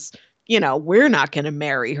just because, you know, we're not going to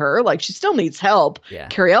marry her. Like, she still needs help. Yeah.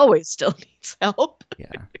 Carrie Elway still needs help.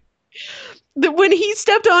 Yeah. When he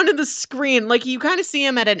stepped onto the screen, like, you kind of see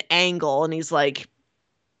him at an angle, and he's like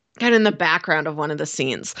kind of in the background of one of the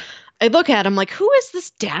scenes. I look at him like, who is this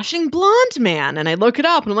dashing blonde man? And I look it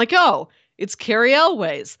up, and I'm like, oh, it's Carrie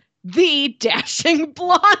Elways, the dashing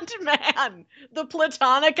blonde man, the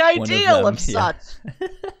platonic ideal of such.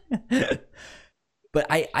 Yeah. But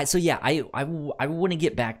I want to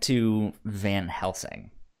get back to Van Helsing.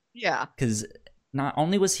 Yeah. Because not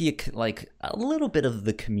only was he like a little bit of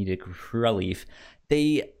the comedic relief,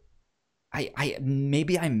 I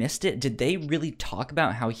maybe I missed it. Did they really talk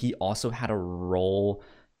about how he also had a role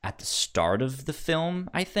at the start of the film?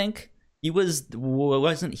 I think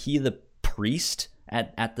wasn't he the priest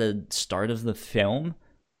at the start of the film?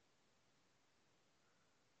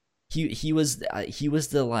 He was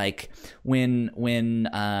the, like, when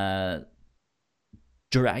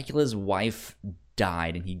Dracula's wife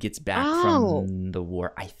died and he gets back from the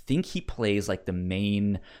war. I think he plays like the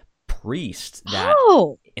main priest that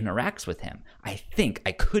interacts with him. I think.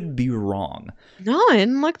 I could be wrong. No, I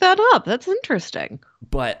didn't look that up. That's interesting.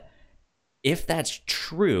 But if that's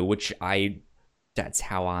true, which that's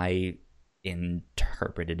how I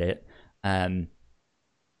interpreted it, to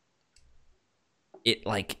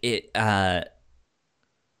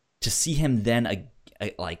see him then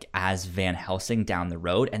like as Van Helsing down the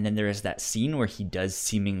road, and then there is that scene where he does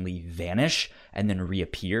seemingly vanish and then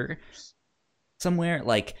reappear somewhere,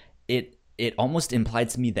 like it almost implied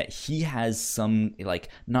to me that he has some, like,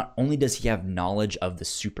 not only does he have knowledge of the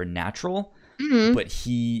supernatural, but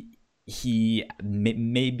he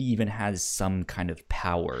maybe even has some kind of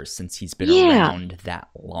power since he's been around that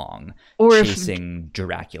long, or chasing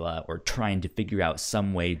Dracula or trying to figure out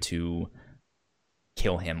some way to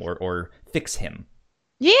kill him or fix him.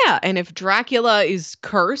 Yeah, and if Dracula is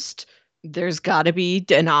cursed, there's got to be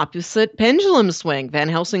an opposite pendulum swing. Van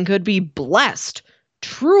Helsing could be blessed,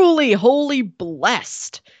 truly, wholly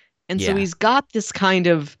blessed. And so he's got this kind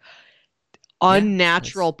of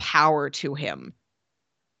unnatural power to him.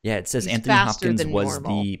 Yeah, it says Anthony Hopkins was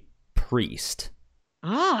the priest.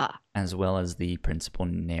 As well as the principal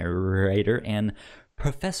narrator and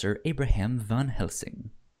Professor Abraham Van Helsing.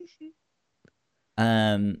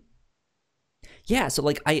 Yeah, so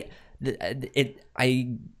like I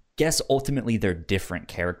guess ultimately they're different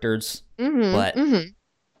characters, but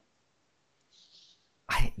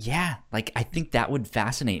I think that would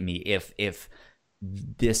fascinate me if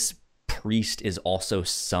this priest is also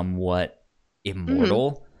somewhat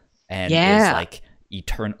immortal and is like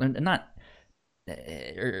eternal, not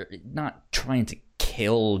trying to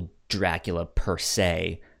kill Dracula per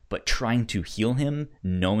se, but trying to heal him,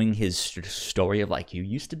 knowing his story of, like, you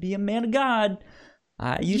used to be a man of God,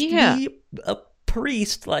 I used to be a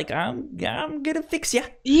priest, like, I'm gonna fix you.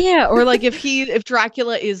 Yeah, or like if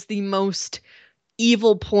Dracula is the most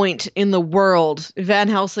evil point in the world, Van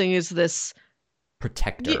Helsing is this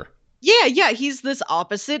protector. Yeah, he's this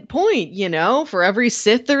opposite point, you know? For every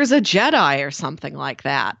Sith, there's a Jedi or something like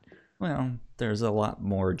that. Well, there's a lot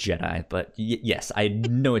more Jedi, but yes, I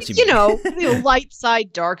know what you mean. You know, light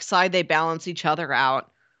side, dark side, they balance each other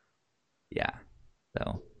out. Yeah.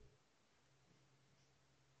 So.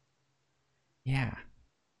 Yeah.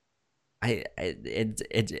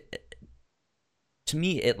 To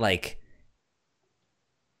me, it, like,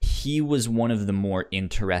 he was one of the more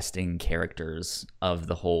interesting characters of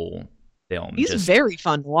the whole film. He's very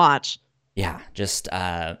fun to watch. Yeah, just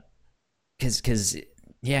because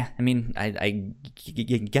yeah, I mean, I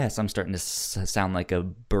guess I'm starting to sound like a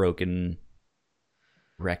broken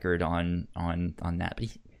record on that, but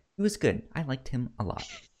he was good. I liked him a lot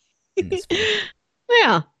in this film.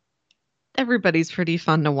 Yeah, everybody's pretty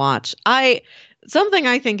fun to watch. Something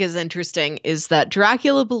I think is interesting is that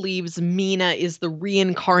Dracula believes Mina is the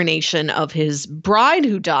reincarnation of his bride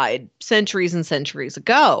who died centuries and centuries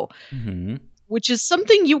ago, Mm-hmm. which is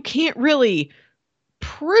something you can't really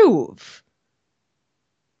prove.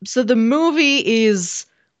 So the movie is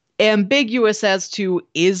ambiguous as to,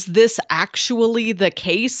 is this actually the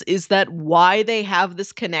case? Is that why they have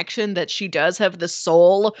this connection, that she does have the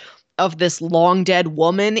soul of this long dead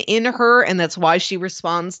woman in her, and that's why she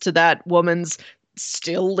responds to that woman's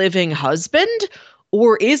still living husband?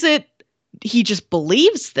 Or is it he just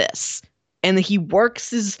believes this and he works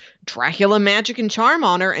his Dracula magic and charm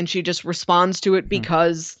on her and she just responds to it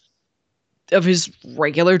because of his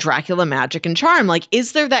regular Dracula magic and charm? Like,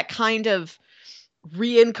 is there that kind of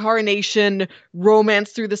reincarnation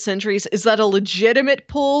romance through the centuries? Is that a legitimate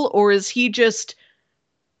pull, or is he just,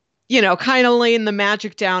 kind of laying the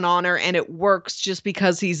magic down on her and it works just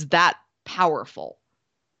because he's that powerful?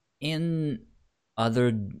 In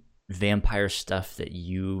other vampire stuff that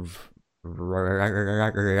you've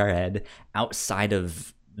read outside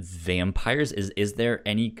of vampires, is there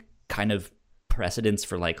any kind of precedence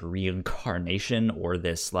for like reincarnation, or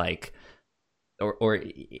this like, or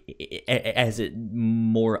as it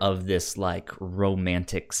more of this like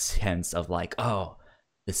romantic sense of like, oh,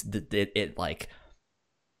 it like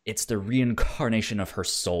it's the reincarnation of her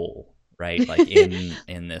soul, right? Like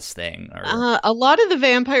in this thing. Or a lot of the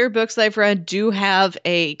vampire books I've read do have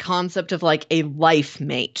a concept of like a life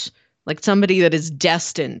mate, like somebody that is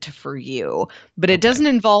destined for you, but it doesn't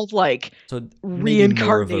involve like so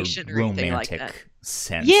reincarnation or anything like that.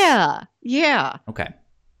 Sense. Yeah. Okay.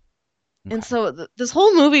 And so this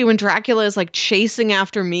whole movie, when Dracula is like chasing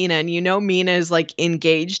after Mina, and Mina is like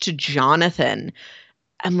engaged to Jonathan,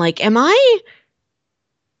 I'm like, am I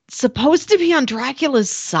supposed to be on Dracula's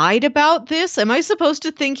side about this? Am I supposed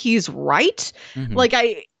to think he's right? Mm-hmm.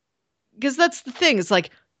 Because that's the thing. It's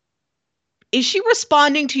like, is she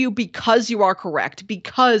responding to you because you are correct?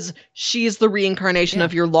 Because she is the reincarnation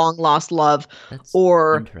of your long lost love? That's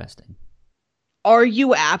or interesting. Are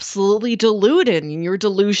you absolutely deluded and your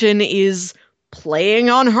delusion is playing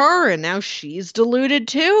on her and now she's deluded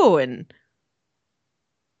too? And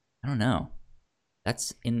I don't know.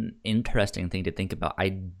 That's an interesting thing to think about.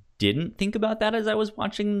 I didn't think about that as I was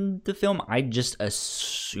watching the film. I just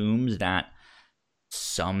assumed that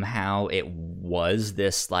somehow it was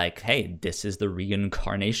this like, hey, this is the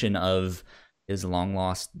reincarnation of his long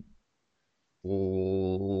lost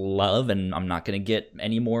love, and I'm not going to get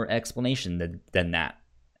any more explanation than that.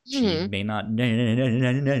 She may not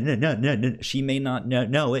she may not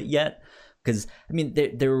know it yet, because I mean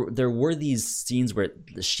there were these scenes where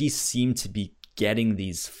she seemed to be getting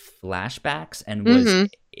these flashbacks and was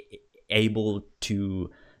able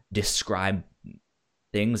to describe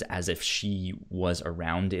things as if she was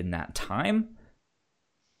around in that time,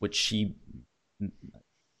 which she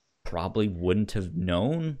probably wouldn't have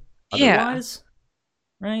known otherwise,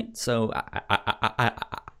 right? So I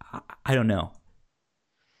don't know.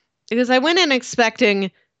 Because I went in expecting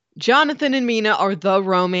Jonathan and Mina are the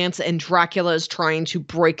romance, and Dracula is trying to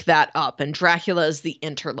break that up, and Dracula is the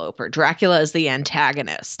interloper. Dracula is the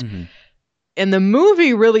antagonist. And the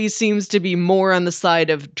movie really seems to be more on the side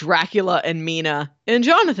of Dracula and Mina, and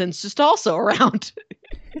Jonathan's just also around.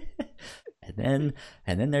 And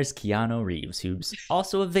then there's Keanu Reeves, who's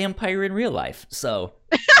also a vampire in real life. So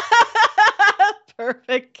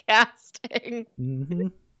perfect casting.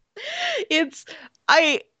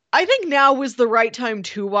 I think now was the right time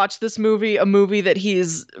to watch this movie, a movie that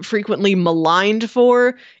he's frequently maligned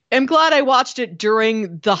for. I'm glad I watched it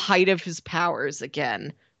during the height of his powers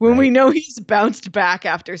again, when we know he's bounced back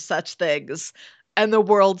after such things, and the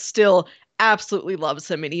world still absolutely loves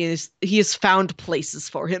him, and he has found places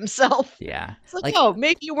for himself. Yeah. It's like, oh,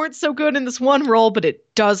 maybe you weren't so good in this one role, but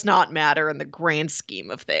it does not matter in the grand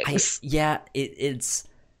scheme of things. It's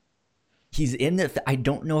he's in it. I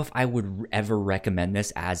don't know if I would ever recommend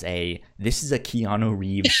this as this is a Keanu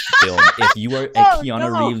Reeves film. If you are a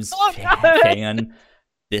Keanu Reeves fan,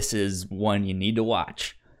 this is one you need to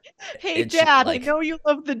watch. Hey, It's Dad, I like know you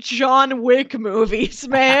love the John Wick movies.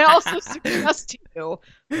 May I also suggest to you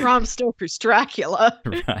Bram Stoker's Dracula,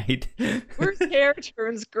 right. where his hair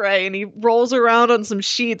turns gray and he rolls around on some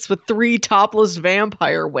sheets with three topless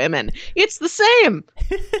vampire women. It's the same.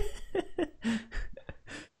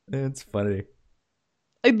 It's funny.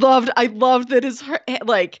 I loved that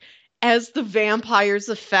like as the vampire's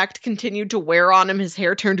effect continued to wear on him, his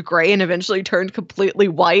hair turned gray and eventually turned completely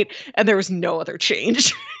white, and there was no other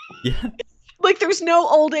change. Yeah. Like there's no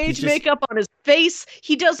old He's age just makeup on his face.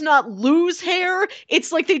 He does not lose hair.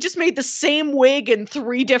 It's like they just made the same wig in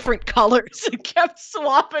three different colors and kept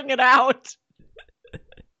swapping it out.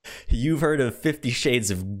 you've heard of 50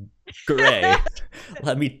 Shades of Grey.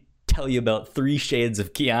 Let me tell you about 3 Shades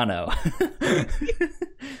of Keanu.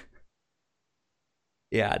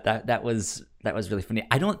 Yeah, that was really funny.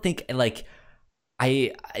 I don't think like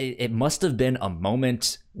it must have been a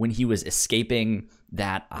moment when he was escaping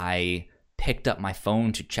that I picked up my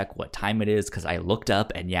phone to check what time it is because I looked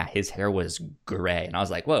up and yeah, his hair was gray and I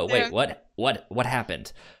was like, whoa, wait, Yeah. what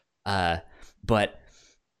happened? But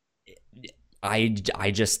I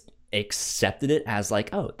just accepted it as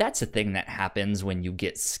like, oh, that's a thing that happens when you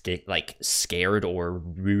get scared or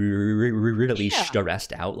really Yeah.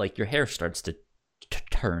 stressed out. Like your hair starts to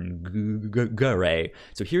turn gray.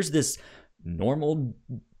 So here's this normal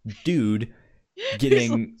dude He's like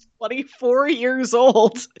getting 24 years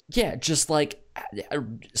old. yeah, just like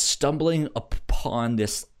stumbling upon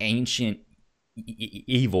this ancient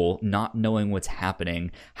evil, not knowing what's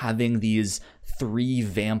happening, having these 3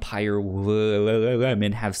 vampire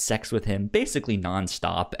women have sex with him basically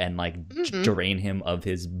nonstop and like Hmm. drain him of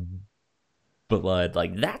his blood.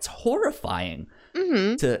 Like that's horrifying.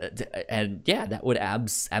 Hmm. And yeah, that would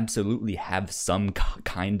absolutely have some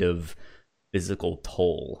kind of physical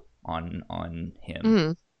toll on him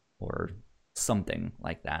Hmm. or something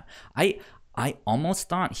like that. I almost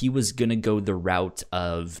thought he was gonna go the route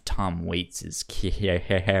of Tom Waits'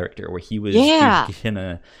 character, where he was Yeah.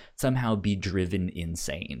 gonna somehow be driven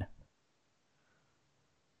insane.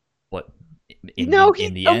 But No,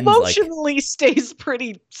 in he the end, like emotionally stays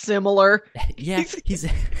pretty similar. yeah,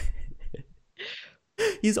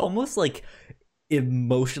 he's almost like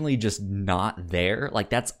emotionally just not there. Like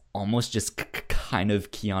that's almost just kind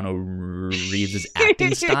of Keanu Reeves'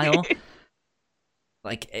 acting style.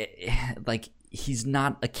 Like he's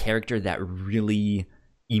not a character that really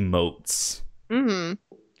emotes Hmm.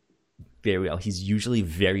 very well. He's usually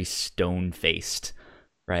very stone faced,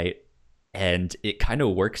 right? And it kind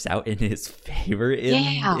of works out in his favor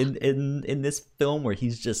Yeah. in this film where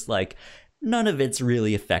he's just like none of it's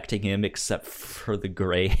really affecting him except for the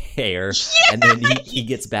gray hair. And then he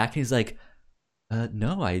gets back and he's like,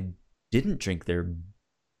 no, I didn't drink their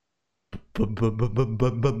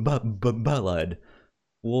blood.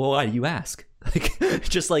 Why do you ask? Like,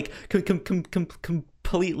 just like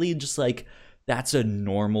completely, just like that's a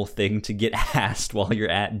normal thing to get asked while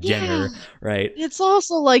you're at Yeah. dinner, right? It's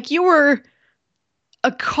also like you were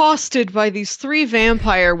accosted by these three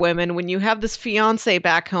vampire women when you have this fiance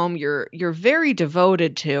back home you're very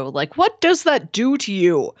devoted to. Like, what does that do to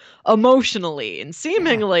you emotionally? And Yeah,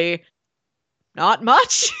 seemingly not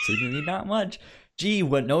much. seemingly not much. Gee,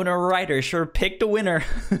 Winona Ryder sure picked a winner.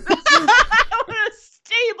 A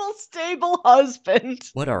stable husband.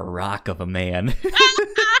 What a rock of a man.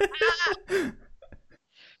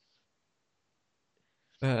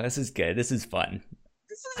 This is good. This is fun.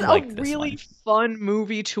 This I is a like this really one. fun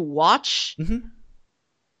movie to watch. Mm-hmm.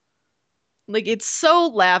 Like it's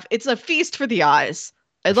a feast for the eyes.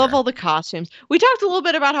 I For love sure. all the costumes. We talked a little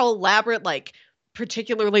bit about how elaborate, like,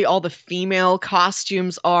 particularly all the female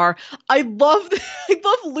costumes are. I love I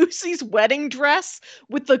love Lucy's wedding dress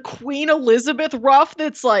with the Queen Elizabeth ruff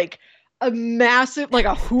that's like a massive, like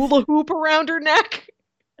a hula hoop around her neck.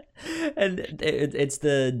 And it's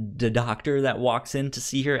the doctor that walks in to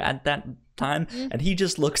see her at that time, Mm. and he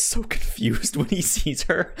just looks so confused when he sees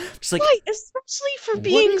her. Just like, Right, especially for what are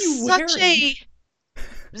being you wearing?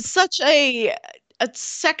 such a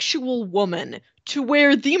sexual woman to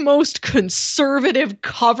wear the most conservative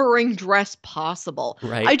covering dress possible. I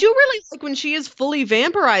Right? do really like when she is fully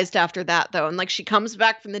vampirized after that though, and like she comes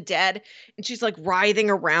back from the dead and she's like writhing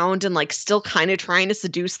around and like still kind of trying to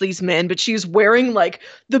seduce these men, but she's wearing like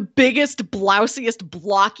the biggest, blousiest,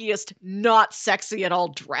 blockiest, not sexy at all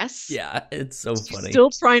dress. Yeah, it's so She's funny. still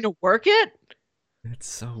trying to work it. It's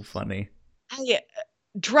so funny. I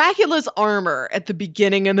Dracula's armor at the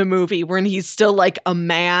beginning of the movie when he's still like a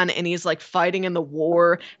man and he's like fighting in the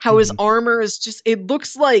war, how his Mhm. armor is just, it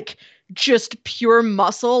looks like just pure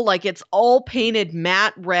muscle. Like it's all painted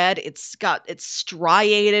matte red. It's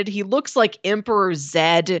striated. He looks like Emperor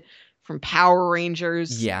Zed from Power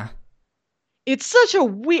Rangers. Yeah. It's such a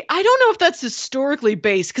weird. I don't know if that's historically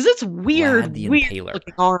based because it's Vlad the weird Impaler.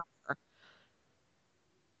 looking armor.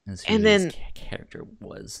 That's who And his then, character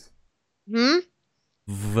was. hmm,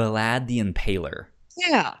 Vlad the Impaler.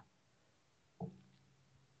 yeah.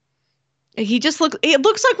 He just looks. It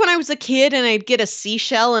looks like when I was a kid and I'd get a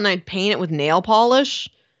seashell and I'd paint it with nail polish.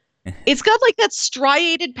 It's got like that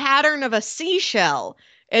striated pattern of a seashell,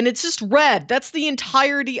 and it's just red. That's the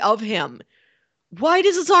entirety of him. Why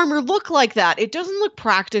does his armor look like that? It doesn't look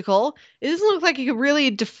practical. It doesn't look like he could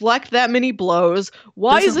really deflect that many blows.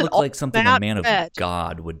 Why Doesn't is it look all like something a man red? of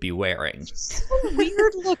God would be wearing? So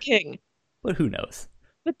weird looking. But who knows?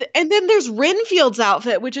 And then there's Renfield's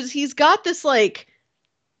outfit, which is he's got this like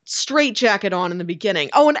straight jacket on in the beginning.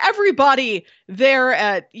 Oh, and everybody there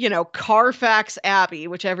at, Carfax Abbey,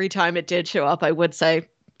 which every time it did show up, I would say,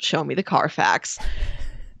 show me the Carfax.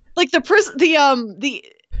 Like the prison,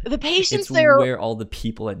 the patients It's there. where all the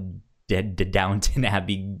people at Downton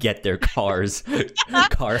Abbey get their cars.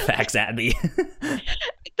 Carfax Abbey.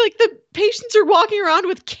 Like the patients are walking around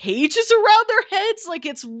with cages around their heads. Like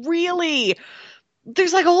it's really,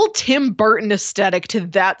 there's like a whole Tim Burton aesthetic to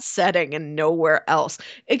that setting and nowhere else.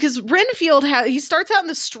 Because Renfield he starts out in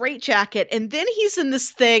the straitjacket and then he's in this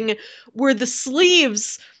thing where the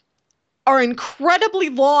sleeves are incredibly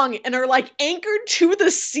long and are like anchored to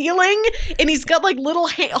the ceiling, and he's got like little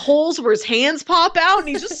holes where his hands pop out, and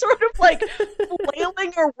he's just sort of like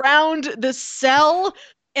flailing around the cell.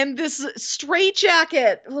 And this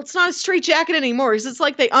straitjacket, well, it's not a straitjacket anymore, because it's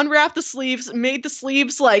like they unwrapped the sleeves, made the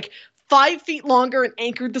sleeves like 5 feet longer, and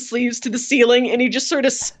anchored the sleeves to the ceiling, and he just sort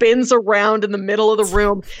of spins around in the middle of the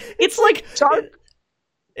room. It's like dark.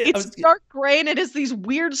 It's dark gray and it has these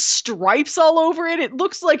weird stripes all over it. It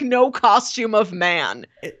looks like no costume of man.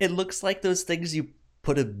 It looks like those things you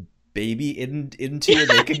put a baby into and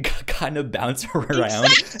they can kind of bounce around.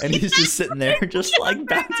 Exactly. And he's just sitting there just like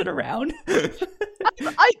bouncing around.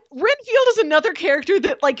 Renfield is another character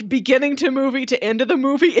that like beginning to movie to end of the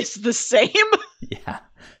movie is the same. Yeah.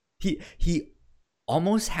 He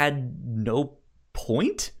almost had no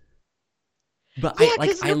point. But yeah,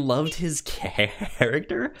 I loved his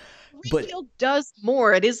character. Renfield does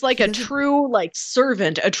more. It is like a true like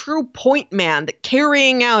servant, a true point man that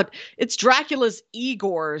carrying out. It's Dracula's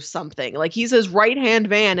Igor or something. Like he's his right hand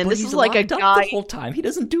man, and this is like a guy the whole time. He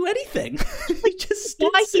doesn't do anything. He just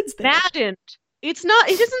sits there. Maddened. It's not.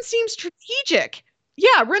 It doesn't seem strategic.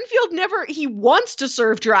 Yeah, Renfield never. He wants to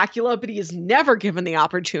serve Dracula, but he is never given the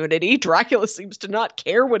opportunity. Dracula seems to not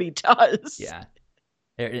care what he does. Yeah.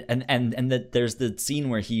 And that there's the scene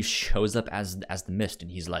where he shows up as the Mist,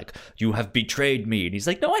 and he's like, "You have betrayed me," and he's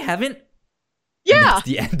like, "No, I haven't." Yeah, and that's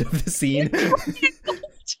the end of the scene. Time.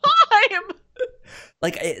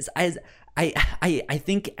 Like, I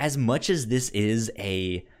think as much as this is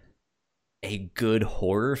a good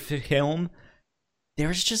horror film,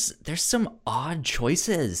 there's some odd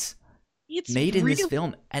choices made in this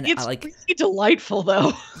film, and it's like really delightful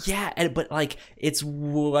though. Yeah, but like it's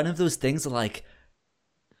one of those things like,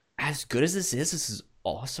 as good as this is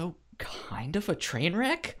also kind of a train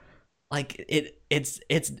wreck. Like it's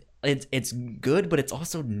good, but it's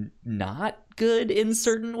also not good in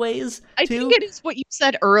certain ways. I think it is what you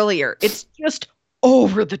said earlier. It's just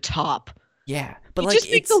over the top. Yeah, but it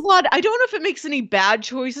just makes a lot. I don't know if it makes any bad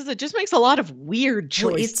choices. It just makes a lot of weird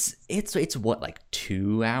choices. Well, it's what, like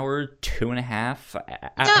 2 hour, 2.5.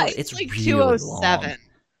 Yeah, it's like really 207. Long.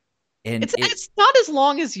 And it's not as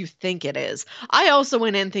long as you think it is. I also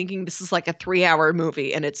went in thinking this is like a 3-hour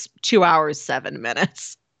movie, and it's 2 hours 7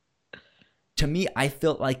 minutes. To me, I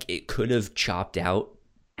felt like it could have chopped out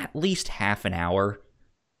at least half an hour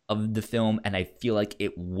of the film, and I feel like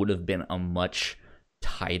it would have been a much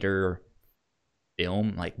tighter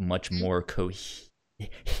film, like much more cohesive.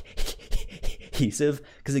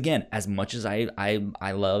 Because again, as much as I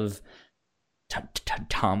love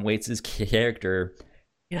Tom Waits' character,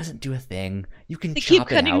 he doesn't do a thing. You can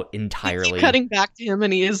chop it out entirely. They keep cutting back to him,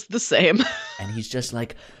 and he is the same. And he's just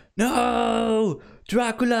like, "No,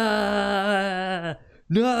 Dracula,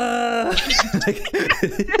 no!"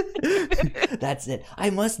 That's it. I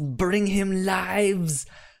must bring him lives.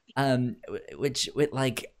 Which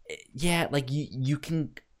like, yeah, like you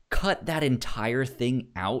can cut that entire thing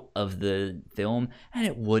out of the film, and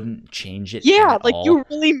it wouldn't change it. Yeah, at like all. You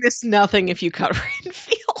really miss nothing if you cut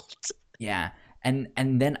Renfield. Yeah. And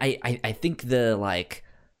then I think the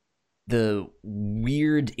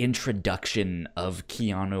weird introduction of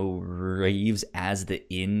Keanu Reeves as the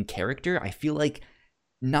in character, I feel like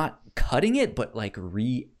not cutting it, but like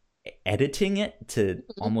re-editing it to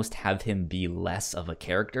almost have him be less of a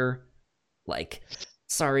character. Like,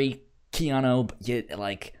 sorry, Keanu, but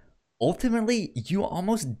like ultimately you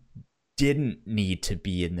almost didn't need to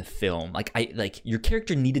be in the film. Like your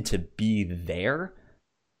character needed to be there,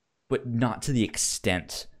 but not to the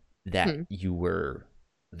extent that you were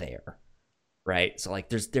there. Right? So like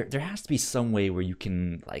there has to be some way where you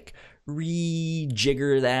can like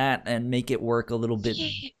rejigger that and make it work a little bit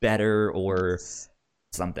better or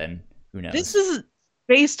something. Who knows? This is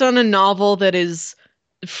based on a novel that is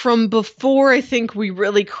from before I think we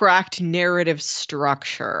really cracked narrative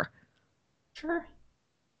structure. Sure.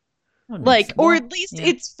 Like, or Well, at least yeah.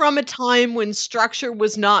 it's from a time when structure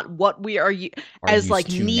was not what we are as used like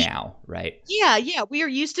to neat. now, right? Yeah, we are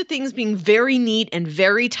used to things being very neat and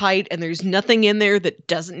very tight, and there's nothing in there that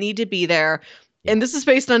doesn't need to be there. Yeah. And this is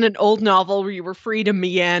based on an old novel where you were free to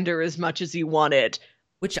meander as much as you wanted.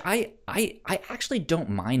 Which I actually don't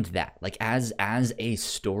mind that. Like as a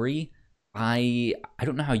story, I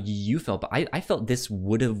don't know how you felt, but I felt this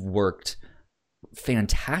would have worked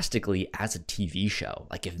fantastically as a TV show.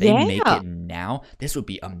 Like if they make it now, this would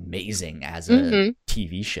be amazing as a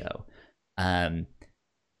TV show. And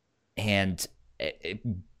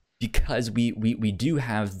because we do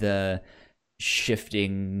have the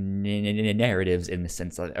shifting narratives in the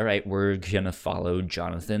sense that, all right, we're gonna follow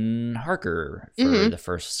Jonathan Harker for the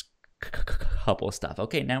first couple of stuff.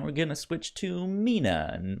 Okay, now we're gonna switch to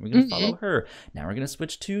Mina and we're gonna follow her. Now we're gonna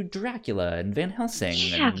switch to Dracula and Van Helsing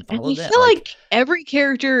and follow I that. feel like every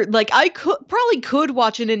character, like I could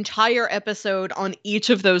watch an entire episode on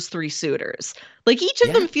each of those three suitors. Like each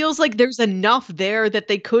of them feels like there's enough there that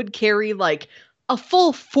they could carry like a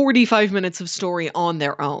full 45 minutes of story on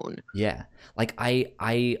their own. Yeah. Like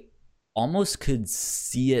I almost could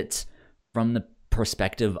see it from the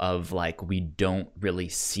perspective of like we don't really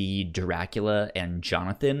see Dracula and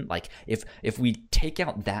Jonathan. Like if we take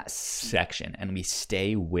out that section and we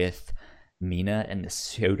stay with Mina and the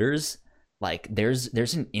suitors, like there's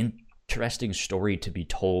an interesting story to be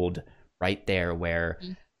told right there where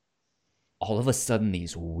all of a sudden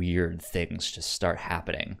these weird things just start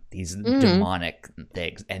happening, these demonic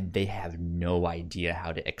things, and they have no idea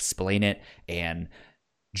how to explain it. And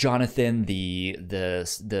Jonathan,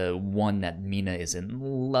 the one that Mina is in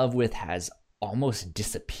love with, has almost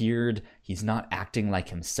disappeared. He's not acting like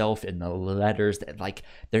himself in the letters. That like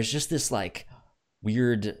there's just this like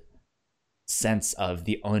weird sense of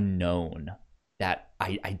the unknown that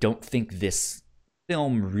I don't think this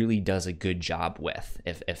film really does a good job with,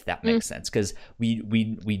 if that makes sense, because we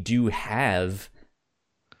do have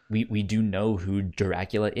we do know who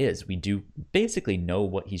Dracula is. We do basically know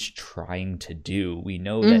what he's trying to do. We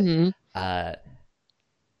know that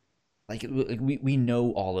like we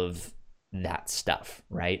know all of that stuff,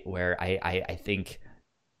 right? Where I think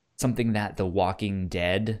something that The Walking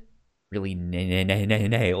Dead really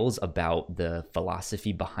nails about the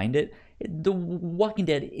philosophy behind it. The Walking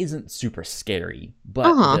Dead isn't super scary,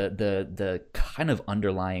 but the kind of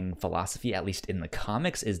underlying philosophy, at least in the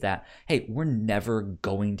comics, is that, hey, we're never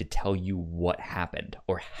going to tell you what happened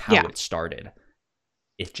or how it started.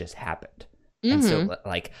 It just happened. And so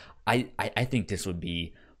like I think this would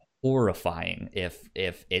be horrifying if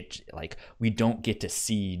it like we don't get to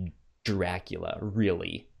see Dracula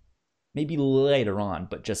really. Maybe later on,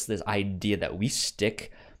 but just this idea that we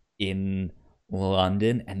stick in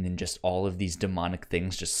London and then just all of these demonic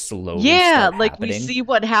things just slowly start like happening. we see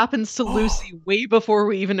what happens to Lucy way before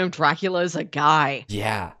we even know Dracula is a guy.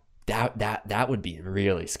 Yeah, that would be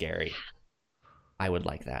really scary. I would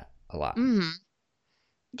like that a lot.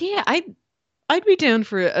 Yeah, I'd be down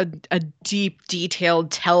for a deep,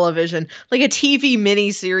 detailed television, like a TV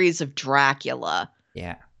miniseries of Dracula.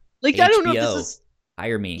 Yeah, like HBO, I don't know if this is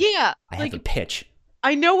hire me. Yeah, I have a pitch.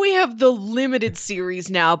 I know we have the limited series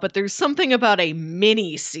now, but there's something about a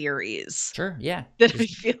mini series. Sure, yeah. That I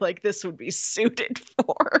feel like this would be suited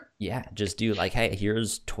for. Yeah, just do like, hey,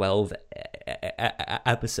 here's 12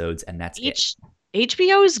 episodes, and that's it.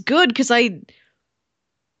 HBO is good because I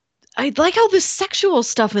like all the sexual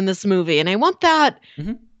stuff in this movie, and I want that.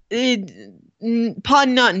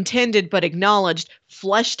 Pun not intended, but acknowledged,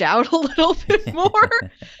 fleshed out a little bit more.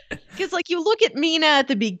 Because, like, you look at Mina at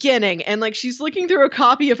the beginning, and, like, she's looking through a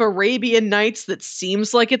copy of Arabian Nights that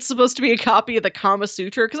seems like it's supposed to be a copy of the Kama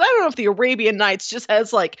Sutra. Because I don't know if the Arabian Nights just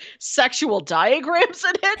has, like, sexual diagrams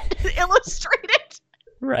in it illustrated.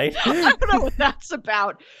 Right. I don't know what that's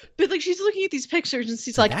about. But, like, she's looking at these pictures, and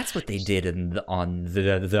she's like... That's what they did on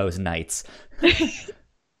those nights.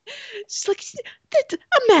 She's like, a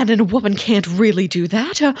man and a woman can't really do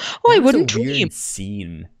that. I wouldn't dream. Weird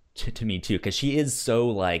scene to me too, because she is so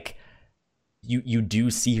like you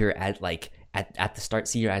do see her at like at the start,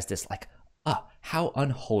 see her as this like, oh, how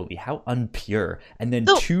unholy, how unpure, and then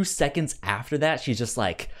So 2 seconds after that she's just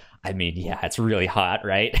like, I mean, yeah, it's really hot,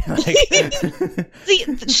 right? Like, see,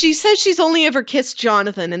 she says she's only ever kissed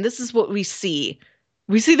Jonathan, and this is what we see.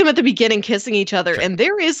 We see them at the beginning kissing each other, sure, and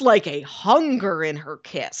there is like a hunger in her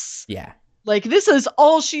kiss. yeah, Like, this is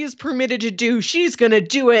all she is permitted to do. She's going to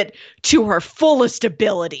do it to her fullest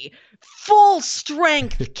ability. Full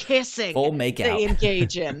strength kissing full make they out.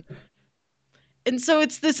 engage in. And so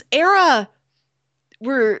it's this era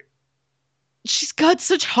where she's got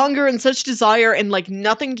such hunger and such desire and like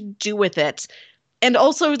nothing to do with it. And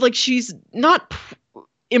also, like, she's not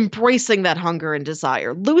embracing that hunger and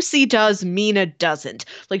desire. Lucy does, Mina doesn't.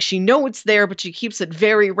 Like, she knows it's there, but she keeps it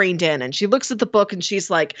very reined in. And she looks at the book and she's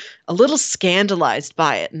like a little scandalized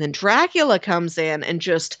by it. And then Dracula comes in and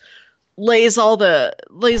just lays all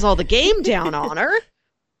the game down on her.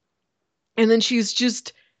 And then she's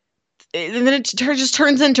just, and then it just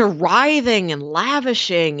turns into writhing and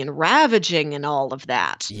lavishing and ravaging and all of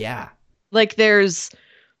that. Yeah. Like,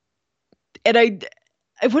 and I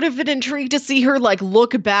would have been intrigued to see her like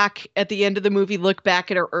look back at the end of the movie, look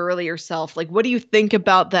back at her earlier self. Like, what do you think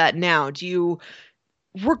about that now? Do you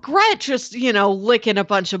regret just, licking a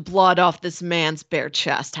bunch of blood off this man's bare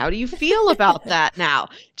chest? How do you feel about that now?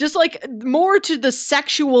 Just like more to the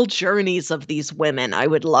sexual journeys of these women, I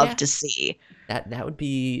would love to see. That would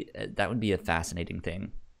be a fascinating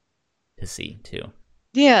thing to see too.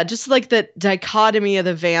 Yeah, just like the dichotomy of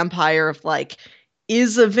the vampire of like,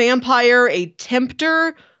 is a vampire a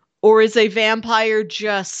tempter, or is a vampire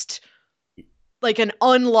just like an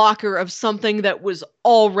unlocker of something that was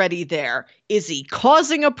already there? Is he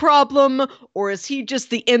causing a problem, or is he just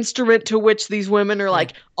the instrument to which these women are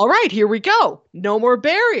like, all right, here we go. No more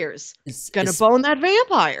barriers. Gonna bone that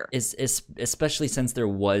vampire. Especially since there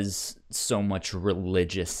was so much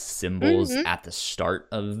religious symbols at the start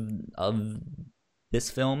of this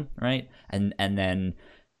film, right? And then,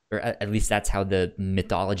 or at least that's how the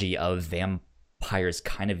mythology of vampires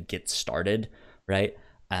kind of gets started, right?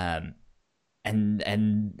 And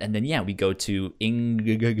then yeah, we go to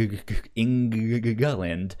England,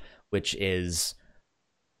 which is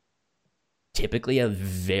typically a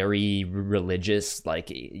very religious, like,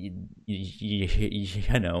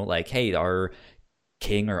 like, hey, our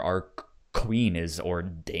king or our queen is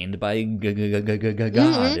ordained by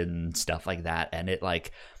God and stuff like that. And it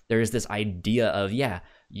like, there's this idea of, yeah,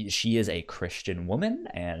 she is a Christian woman,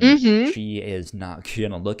 and she is not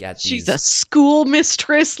gonna look at these. She's a school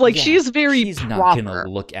mistress. Like, she's very she's proper. not gonna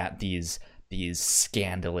look at these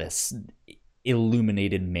scandalous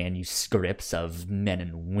illuminated manuscripts of men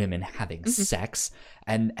and women having sex.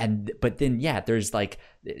 But then yeah, there's like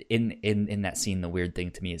in that scene, the weird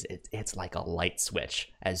thing to me is it's like a light switch.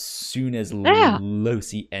 As soon as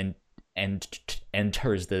Lucy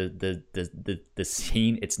enters the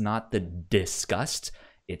scene, it's not the disgust,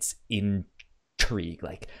 it's intrigue.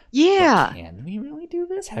 Like, yeah, can we really do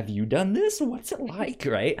this? Have you done this? What's it like,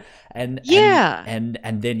 right? And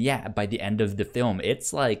then yeah, by the end of the film,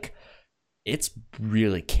 it's like, it's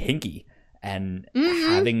really kinky. And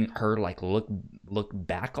having her like look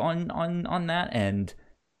back on that and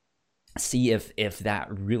see if that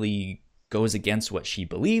really goes against what she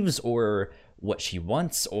believes or what she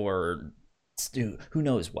wants, or who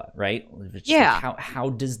knows what, right? Yeah. Like,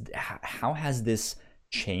 how has this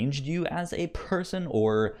changed you as a person,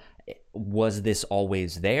 or was this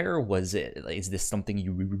always there? Is this something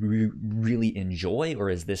you really enjoy, or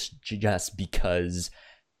is this just because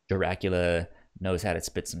Dracula knows how to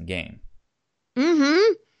spit some game?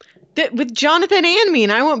 With Jonathan and me,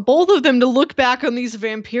 and I want both of them to look back on these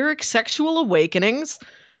vampiric sexual awakenings.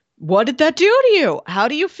 What did that do to you? How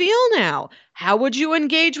do you feel now? How would you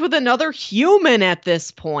engage with another human at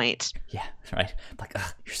this point? Yeah, right. Like,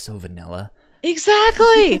 you're so vanilla.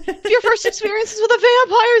 Exactly. If your first experience is with a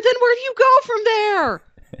vampire, then where do you go from there?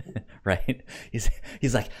 Right.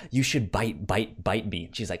 He's like, you should bite me.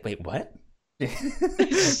 She's like, wait, what?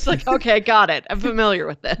 It's like, okay, got it. I'm familiar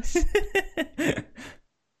with this.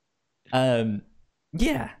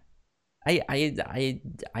 Yeah.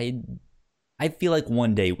 I feel like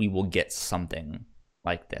one day we will get something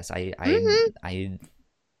like this. I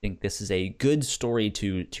think this is a good story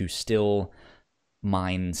to still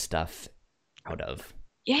mine stuff out of.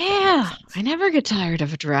 Yeah, I never get tired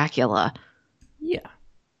of a Dracula. Yeah.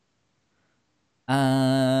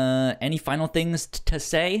 Any final things to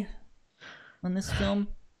say on this film?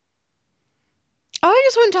 Oh, I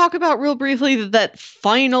just want to talk about real briefly that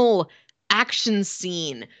final action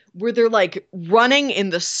scene where they're like running in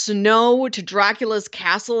the snow to Dracula's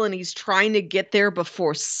castle and he's trying to get there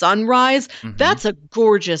before sunrise. Mm-hmm. That's a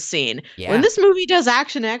gorgeous scene. When Yeah. this movie does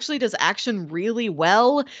action, it actually does action really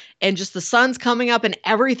well. And just the sun's coming up and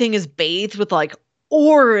everything is bathed with like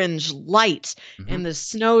orange light Mm-hmm. and the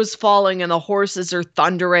snow's falling and the horses are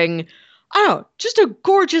thundering. Oh, just a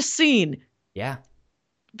gorgeous scene. Yeah.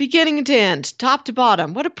 Beginning to end, top to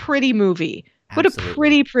bottom. What a pretty movie. What a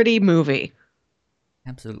Absolutely. pretty movie.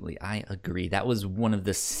 Absolutely. I agree. That was one of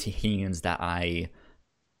the scenes that I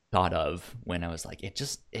thought of when I was like, it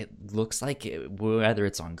looks like whether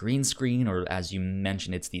it's on green screen or as you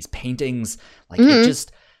mentioned, it's these paintings, like it Mhm.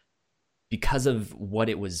 just, because of what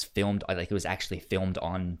it was filmed, like it was actually filmed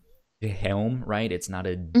on film, right? It's not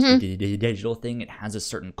a Mhm. digital thing. It has a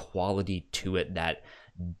certain quality to it that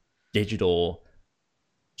digital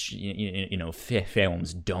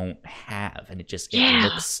films don't have, and it Yeah.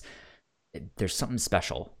 looks, there's something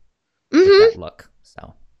special with Mhm. that look.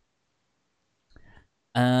 So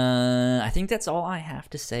I think that's all I have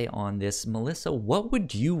to say on this. Melissa, what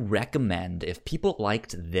would you recommend if people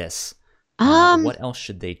liked this? Um, What else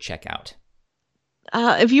should they check out?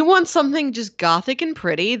 if you want something just gothic and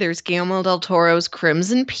pretty, there's Guillermo del Toro's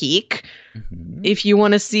Crimson Peak. Mm-hmm. If you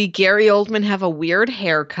want to see Gary Oldman have a weird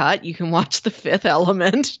haircut, you can watch The Fifth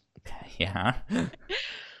Element. Yeah.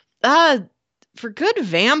 Uh, for good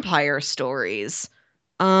vampire stories,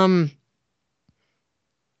 um,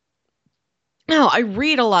 no, I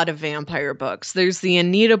read a lot of vampire books. There's the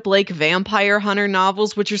Anita Blake Vampire Hunter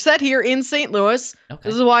novels, which are set here in St. Louis. This Okay.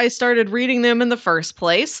 is why I started reading them in the first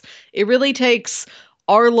place. It really takes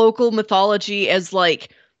our local mythology as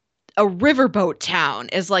like a riverboat town,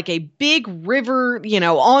 as like a big river,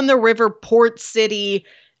 on the river port city,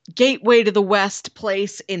 gateway to the West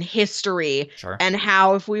place in history, Sure. and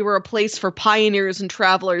how if we were a place for pioneers and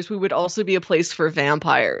travelers, we would also be a place for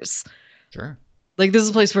vampires. Sure. Like this is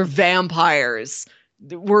a place where vampires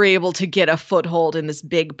were able to get a foothold in this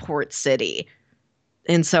big port city.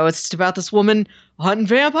 And so it's just about this woman hunting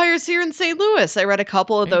vampires here in St. Louis. I read a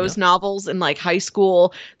couple of There you those go. novels in like high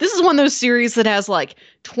school. This is one of those series that has like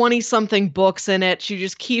 20 something books in it. She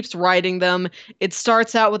just keeps writing them. It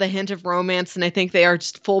starts out with a hint of romance, and I think they are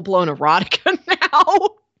just full blown erotica now.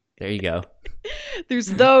 There you go. There's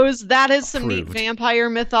those. That has some neat Approved.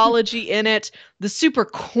 vampire mythology in it. The super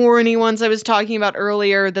corny ones I was talking about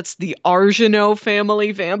earlier, that's the Arsenault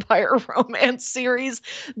family vampire romance series.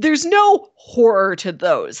 There's no horror to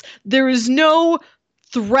those. There is no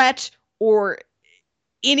threat or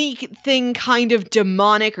anything kind of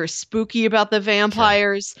demonic or spooky about the Sure.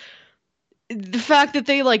 vampires. The fact that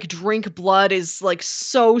they like drink blood is like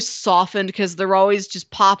so softened because they're always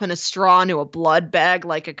just popping a straw into a blood bag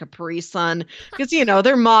like a Capri Sun, because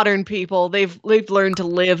they're modern people. They've learned to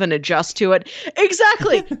live and adjust to it.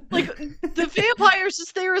 Exactly. Like the vampires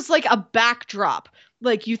is there as like a backdrop.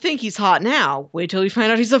 Like you think he's hot now, wait till you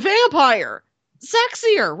find out he's a vampire.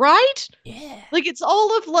 Sexier, right? Yeah. Like it's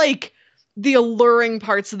all of like the alluring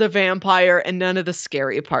parts of the vampire and none of the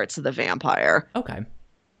scary parts of the vampire. Okay.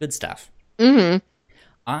 Good stuff. Mhm.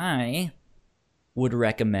 I would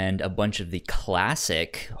recommend a bunch of the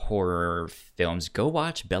classic horror films. Go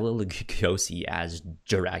watch Bela Lugosi as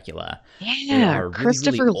Dracula. They Yeah, are really, really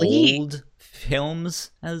Christopher Lee. old films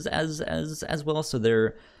as well, so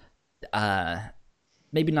they're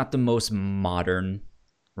maybe not the most modern,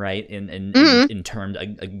 right? Mhm. In terms,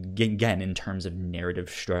 again, in terms of narrative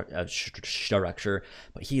structure,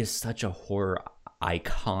 but he is such a horror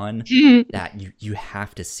icon that you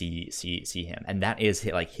have to see him, and that is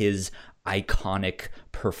like his iconic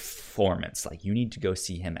performance. Like you need to go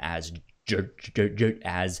see him as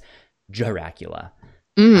as Dracula.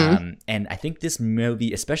 Mhm. And I think this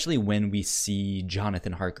movie, especially when we see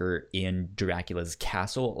Jonathan Harker in Dracula's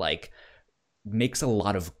castle, like makes a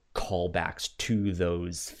lot of callbacks to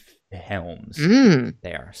those films Mm.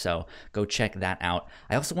 there. So go check that out.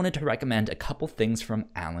 I also wanted to recommend a couple things from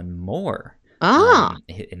Alan Moore Ah.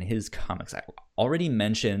 in his comics. I already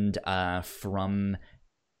mentioned From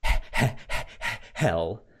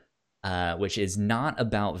Hell, which is not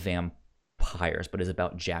about vampires, but is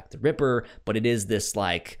about Jack the Ripper. But it is this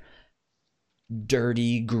like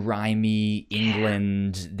dirty, grimy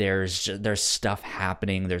England. There's stuff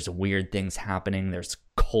happening. There's weird things happening. There's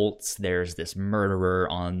cults. There's this murderer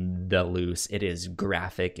on the loose. It is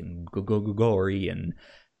graphic and gory and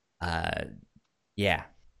yeah.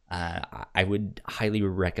 I would highly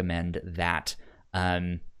recommend that.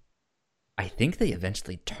 I think they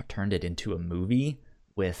eventually turned it into a movie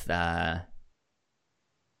with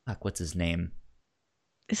what's his name?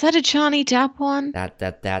 Is that a Johnny Depp one?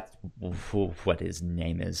 That what his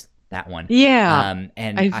name is. that one. Yeah.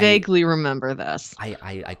 And I vaguely remember this.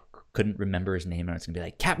 I couldn't remember his name, and I was gonna be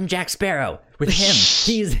like Captain Jack Sparrow with him.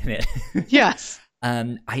 He's in it. Yes.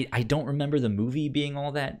 I don't remember the movie being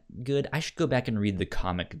all that good. I should go back and read the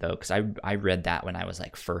comic though, because I read that when I was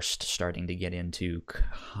like first starting to get into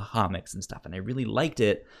comics and stuff, and I really liked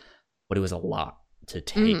it, but it was a lot to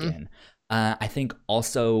take in. I think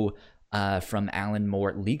also from Alan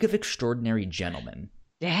Moore, League of Extraordinary Gentlemen.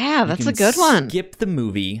 Yeah, that's a good one. Skip the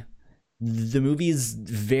movie. The movie is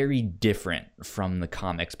very different from the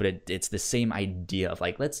comics, but it's the same idea of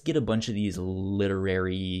like, let's get a bunch of these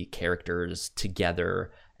literary characters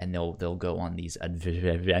together and they'll go on these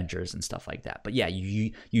adventures and stuff like that. But yeah,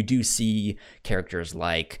 you do see characters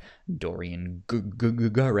like Dorian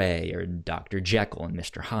Gray or Dr. Jekyll and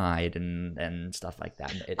Mr. Hyde and stuff like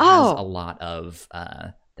that. It has a lot of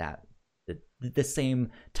the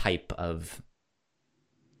same type of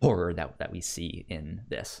horror that we see in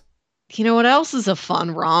this. You know what else is a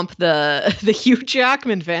fun romp? The Hugh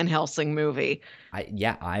Jackman Van Helsing movie.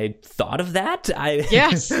 I thought of that.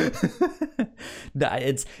 Yes.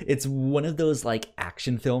 It's one of those like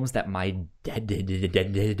action films that my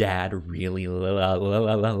dad really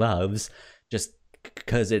loves, just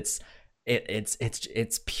because it's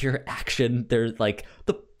pure action. There's like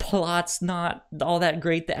the plot's not all that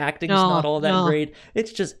great, the acting's not all that great.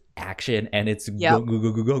 It's just action, and it's go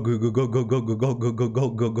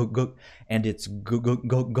and it's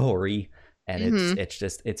gory, and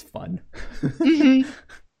it's fun.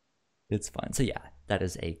 It's fun. So yeah, that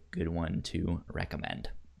is a good one to recommend.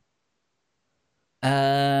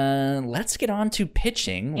 Let's get on to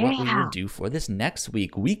pitching what we will do for this next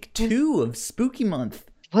week, week 2 of Spooky Month.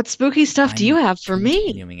 What spooky stuff do you have for me?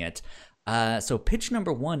 Continuing it. So pitch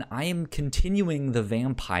number 1, I am continuing the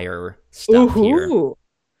vampire stuff here.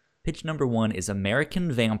 Pitch number 1 is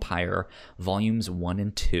American Vampire, Volumes 1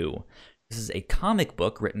 and 2. This is a comic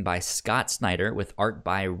book written by Scott Snyder with art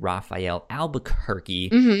by Raphael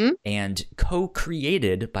Albuquerque and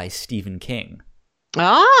co-created by Stephen King.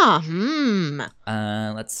 Let's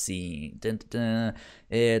see.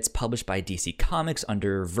 It's published by DC Comics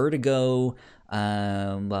under Vertigo.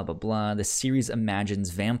 Blah, blah, blah. The series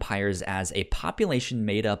imagines vampires as a population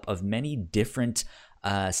made up of many different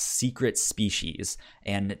secret species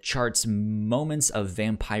and charts moments of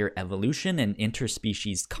vampire evolution and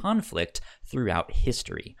interspecies conflict throughout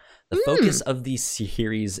history. The focus of the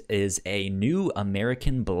series is a new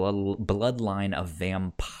American bloodline of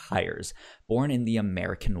vampires born in the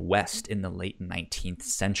American West in the late 19th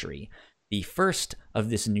century. The first of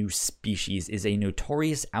this new species is a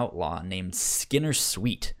notorious outlaw named Skinner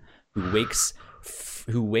Sweet,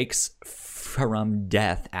 who wakes from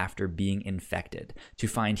death after being infected, to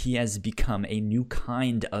find he has become a new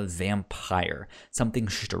kind of vampire, something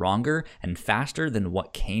stronger and faster than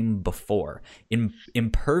what came before,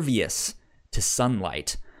 impervious to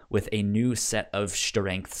sunlight, with a new set of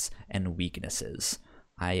strengths and weaknesses.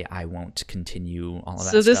 I won't continue all of that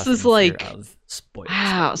stuff. So this is like,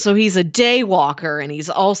 wow, so he's a day walker and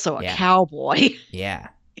he's also a cowboy. Yeah.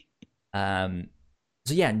 So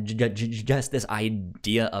yeah, just this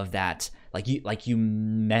idea of that, like you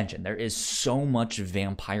mentioned, there is so much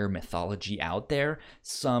vampire mythology out there.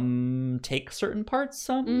 Some take certain parts,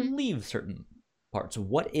 some leave certain parts.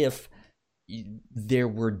 What if there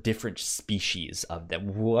were different species of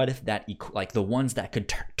them? What if that, like the ones that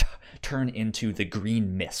could turn into the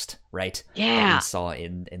green mist, right? Yeah. That we saw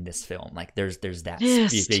in this film. Like there's that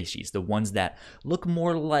species, the ones that look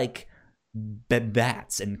more like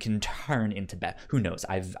bats and can turn into bats. Who knows?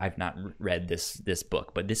 I've not read this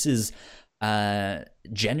book, but this is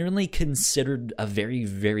generally considered a very,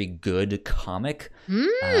 very good comic.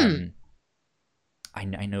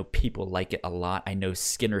 I know people like it a lot. I know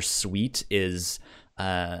Skinner Sweet is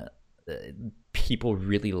people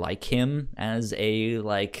really like him as a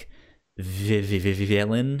like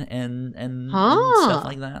villain and stuff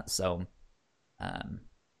like that. So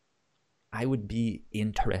I would be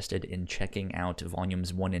interested in checking out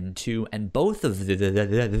volumes 1 and 2, and both of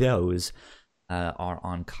those are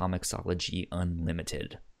on Comixology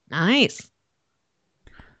Unlimited. Nice.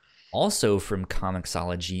 Also from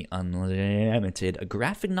Comixology Unlimited, a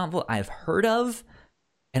graphic novel I've heard of,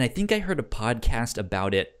 and I think I heard a podcast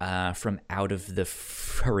about it from Out of the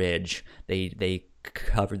Fridge. They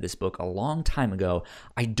covered this book a long time ago.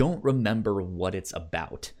 I don't remember what it's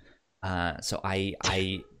about. So I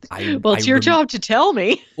well, it's your job to tell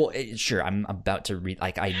me. Well, sure, I'm about to read.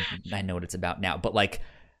 Like I know what it's about now, but like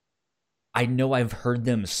I know I've heard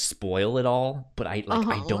them spoil it all, but I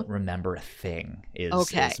don't remember a thing.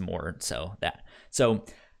 Is more so that. So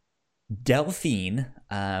Delphine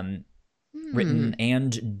written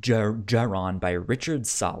and drawn by Richard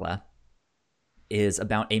Sala, is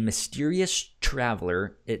about a mysterious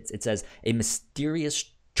traveler. It says, a mysterious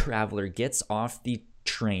traveler gets off the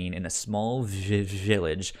train in a small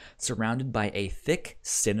village surrounded by a thick,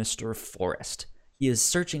 sinister forest. He is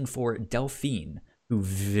searching for Delphine, who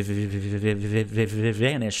vanished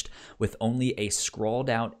with only a scrawled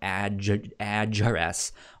out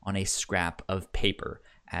address on a scrap of paper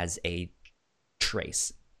as a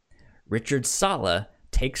trace. Richard Sala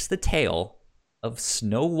takes the tale of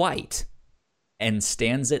Snow White and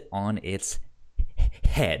stands it on its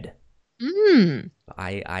head.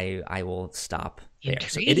 I will stop there.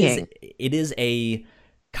 So it is a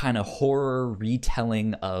kind of horror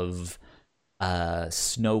retelling of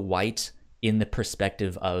Snow White in the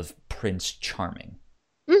perspective of Prince Charming.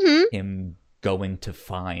 Him going to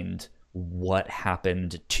find what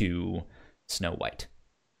happened to Snow White.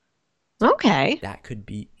 Okay. That could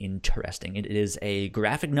be interesting. It is a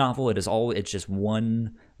graphic novel. It's just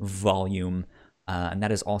one volume. And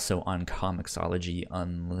that is also on Comixology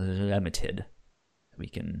Unlimited. We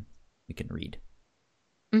can read.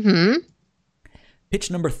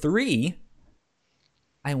 Pitch number 3,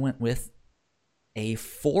 I went with a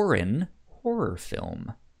foreign horror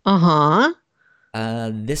film.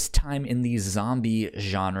 This time in the zombie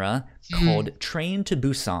genre, called Train to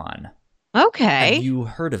Busan. Okay. Have you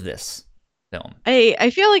heard of this film?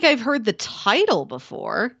 I feel like I've heard the title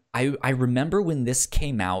before. I remember when this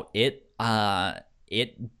came out, it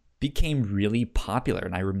became really popular,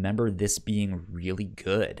 and I remember this being really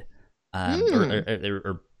good.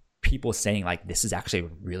 Or people saying, like, this is actually a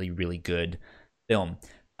really, really good film.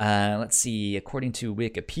 Let's see. According to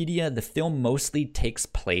Wikipedia, the film mostly takes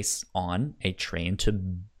place on a train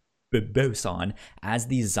to Busan as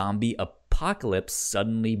the zombie apocalypse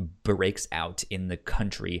suddenly breaks out in the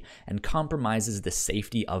country and compromises the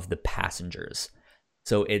safety of the passengers.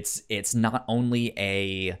 So it's not only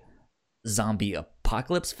a zombie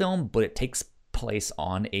apocalypse film, but it takes place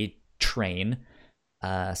on a train.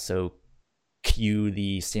 So cue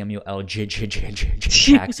the Samuel L.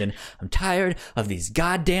 Jackson. I'm tired of these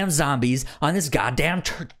goddamn zombies on this goddamn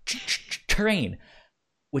train.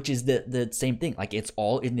 Which is the same thing. Like, it's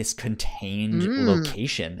all in this contained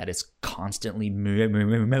location that is constantly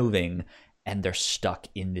moving, and they're stuck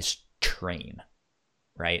in this train,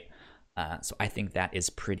 right? So I think that is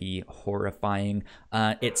pretty horrifying.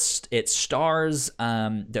 It stars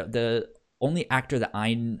the only actor that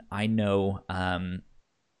I know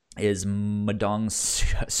is Madong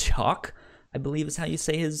Seok, I believe is how you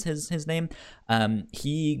say his name.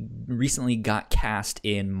 He recently got cast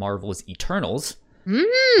in Marvel's Eternals.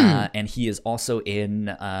 And he is also in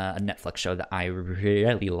a Netflix show that I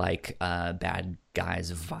really like, Bad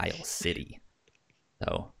Guys Vile City.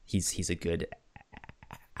 So he's a good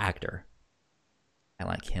actor. I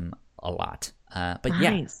like him a lot. But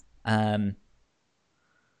nice.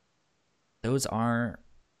 Those are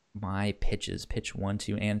my pitches. Pitch 1,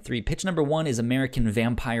 2, and 3. Pitch number 1 is American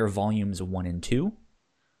Vampire Volumes 1 and 2.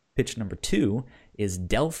 Pitch number 2 is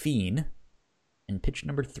Delphine. And pitch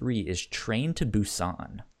number 3 is Train to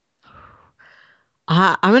Busan.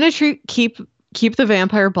 I'm going to keep the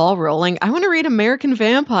vampire ball rolling. I want to read American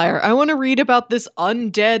Vampire. I want to read about this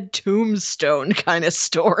undead tombstone kind of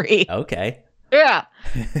story. Okay. Yeah.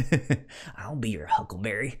 I'll be your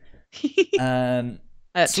Huckleberry.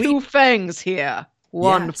 Two fangs here.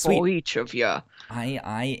 One for each of you.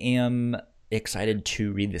 I am excited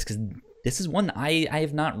to read this because this is one I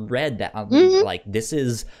have not read that like, this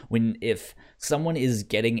is when, if someone is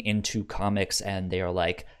getting into comics and they are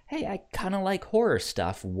like, hey, I kind of like horror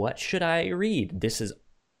stuff, what should I read? This is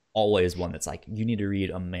always one that's like, you need to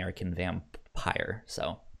read American Vampire.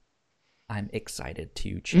 So I'm excited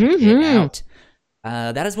to check it out.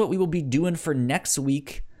 That is what we will be doing for next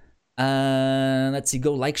week. Let's see,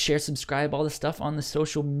 go like, share, subscribe, all the stuff on the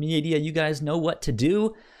social media. You guys know what to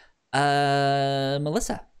do.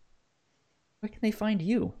 Melissa, where can they find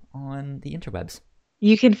you on the interwebs?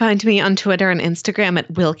 You can find me on Twitter and Instagram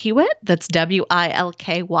at Wilkywit. That's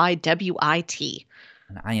WILKYWIT.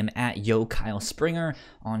 And I am at Yo Kyle Springer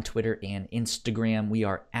on Twitter and Instagram. We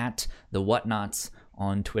are at The Whatnots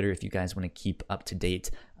on Twitter if you guys want to keep up to date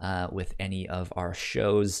with any of our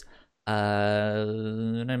shows.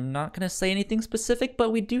 And I'm not going to say anything specific,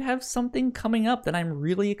 but we do have something coming up that I'm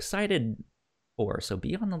really excited for. So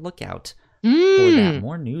be on the lookout for that.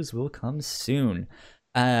 More news will come soon.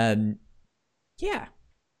 Yeah.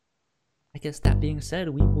 I guess that being said,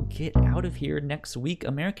 we will get out of here next week.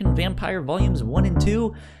 American Vampire Volumes 1 and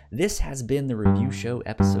 2. This has been the Review Show,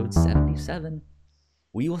 episode 77.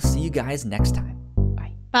 We will see you guys next time.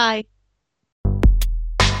 Bye. Bye.